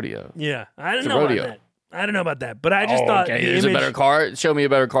at the rodeo. Yeah, I don't It's a know rodeo. about that. I don't know about that, but I just thought okay, the there's image, a better car. Show me a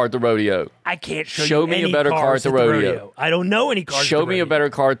better car at the rodeo. I can't show you me a any better car cars at the rodeo. I don't know any cars. Show at the me a rodeo. better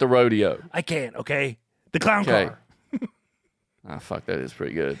car at the rodeo. I can't. Okay, the clown Okay. car. Ah, fuck, that is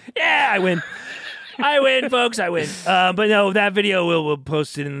pretty good. Yeah, I win. I win, folks. I win. But no, that video we'll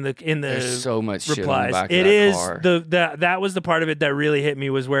post it in the There's so much shit on the replies. back of It that is car. that was the part of it that really hit me,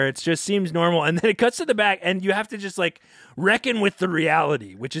 was where it just seems normal, and then it cuts to the back, and you have to just like reckon with the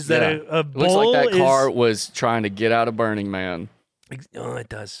reality, which is that a bull Looks like that is, car was trying to get out of Burning Man. Oh, it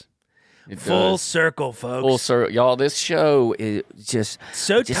does. It Full does. circle, folks. Full circle, y'all. This show is just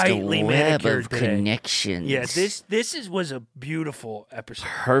So just tightly a web manicured of today. connections. Yeah, this was a beautiful episode.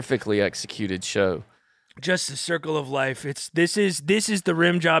 perfectly executed show. Just the circle of life. This is the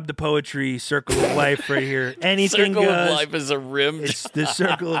rim job, the poetry circle of life right here. Anything Circle goes. of life is a rim. It's the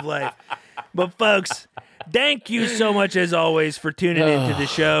circle of life. But folks, thank you so much as always for tuning into the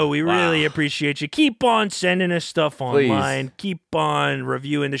show. We really appreciate you. Keep on sending us stuff online. Keep on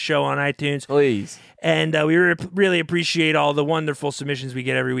reviewing the show on iTunes. Please. And we really appreciate all the wonderful submissions we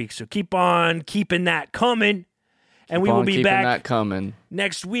get every week. So keep on keeping that coming. And we will be back that coming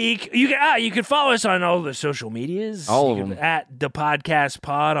next week. You can follow us on all the social medias. All of them. At the Podcast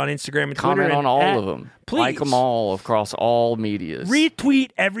Pod on Instagram and Twitter. Comment on and all of them. Please. Like them all across all medias.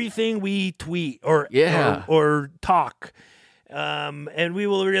 Retweet everything we tweet or talk. And we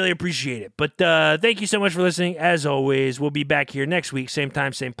will really appreciate it. But thank you so much for listening. As always, we'll be back here next week, same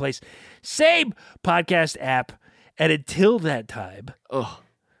time, same place, same podcast app. And until that time,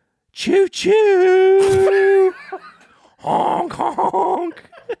 choo choo. Honk, honk.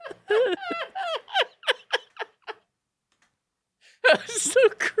 That's so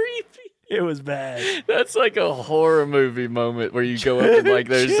creepy. It was bad. That's like a horror movie moment where you go up and like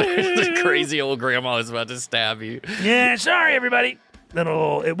there's a crazy old grandma is about to stab you. Yeah, sorry, everybody. I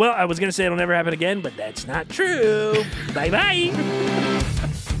was going to say it'll never happen again, but that's not true. Bye-bye.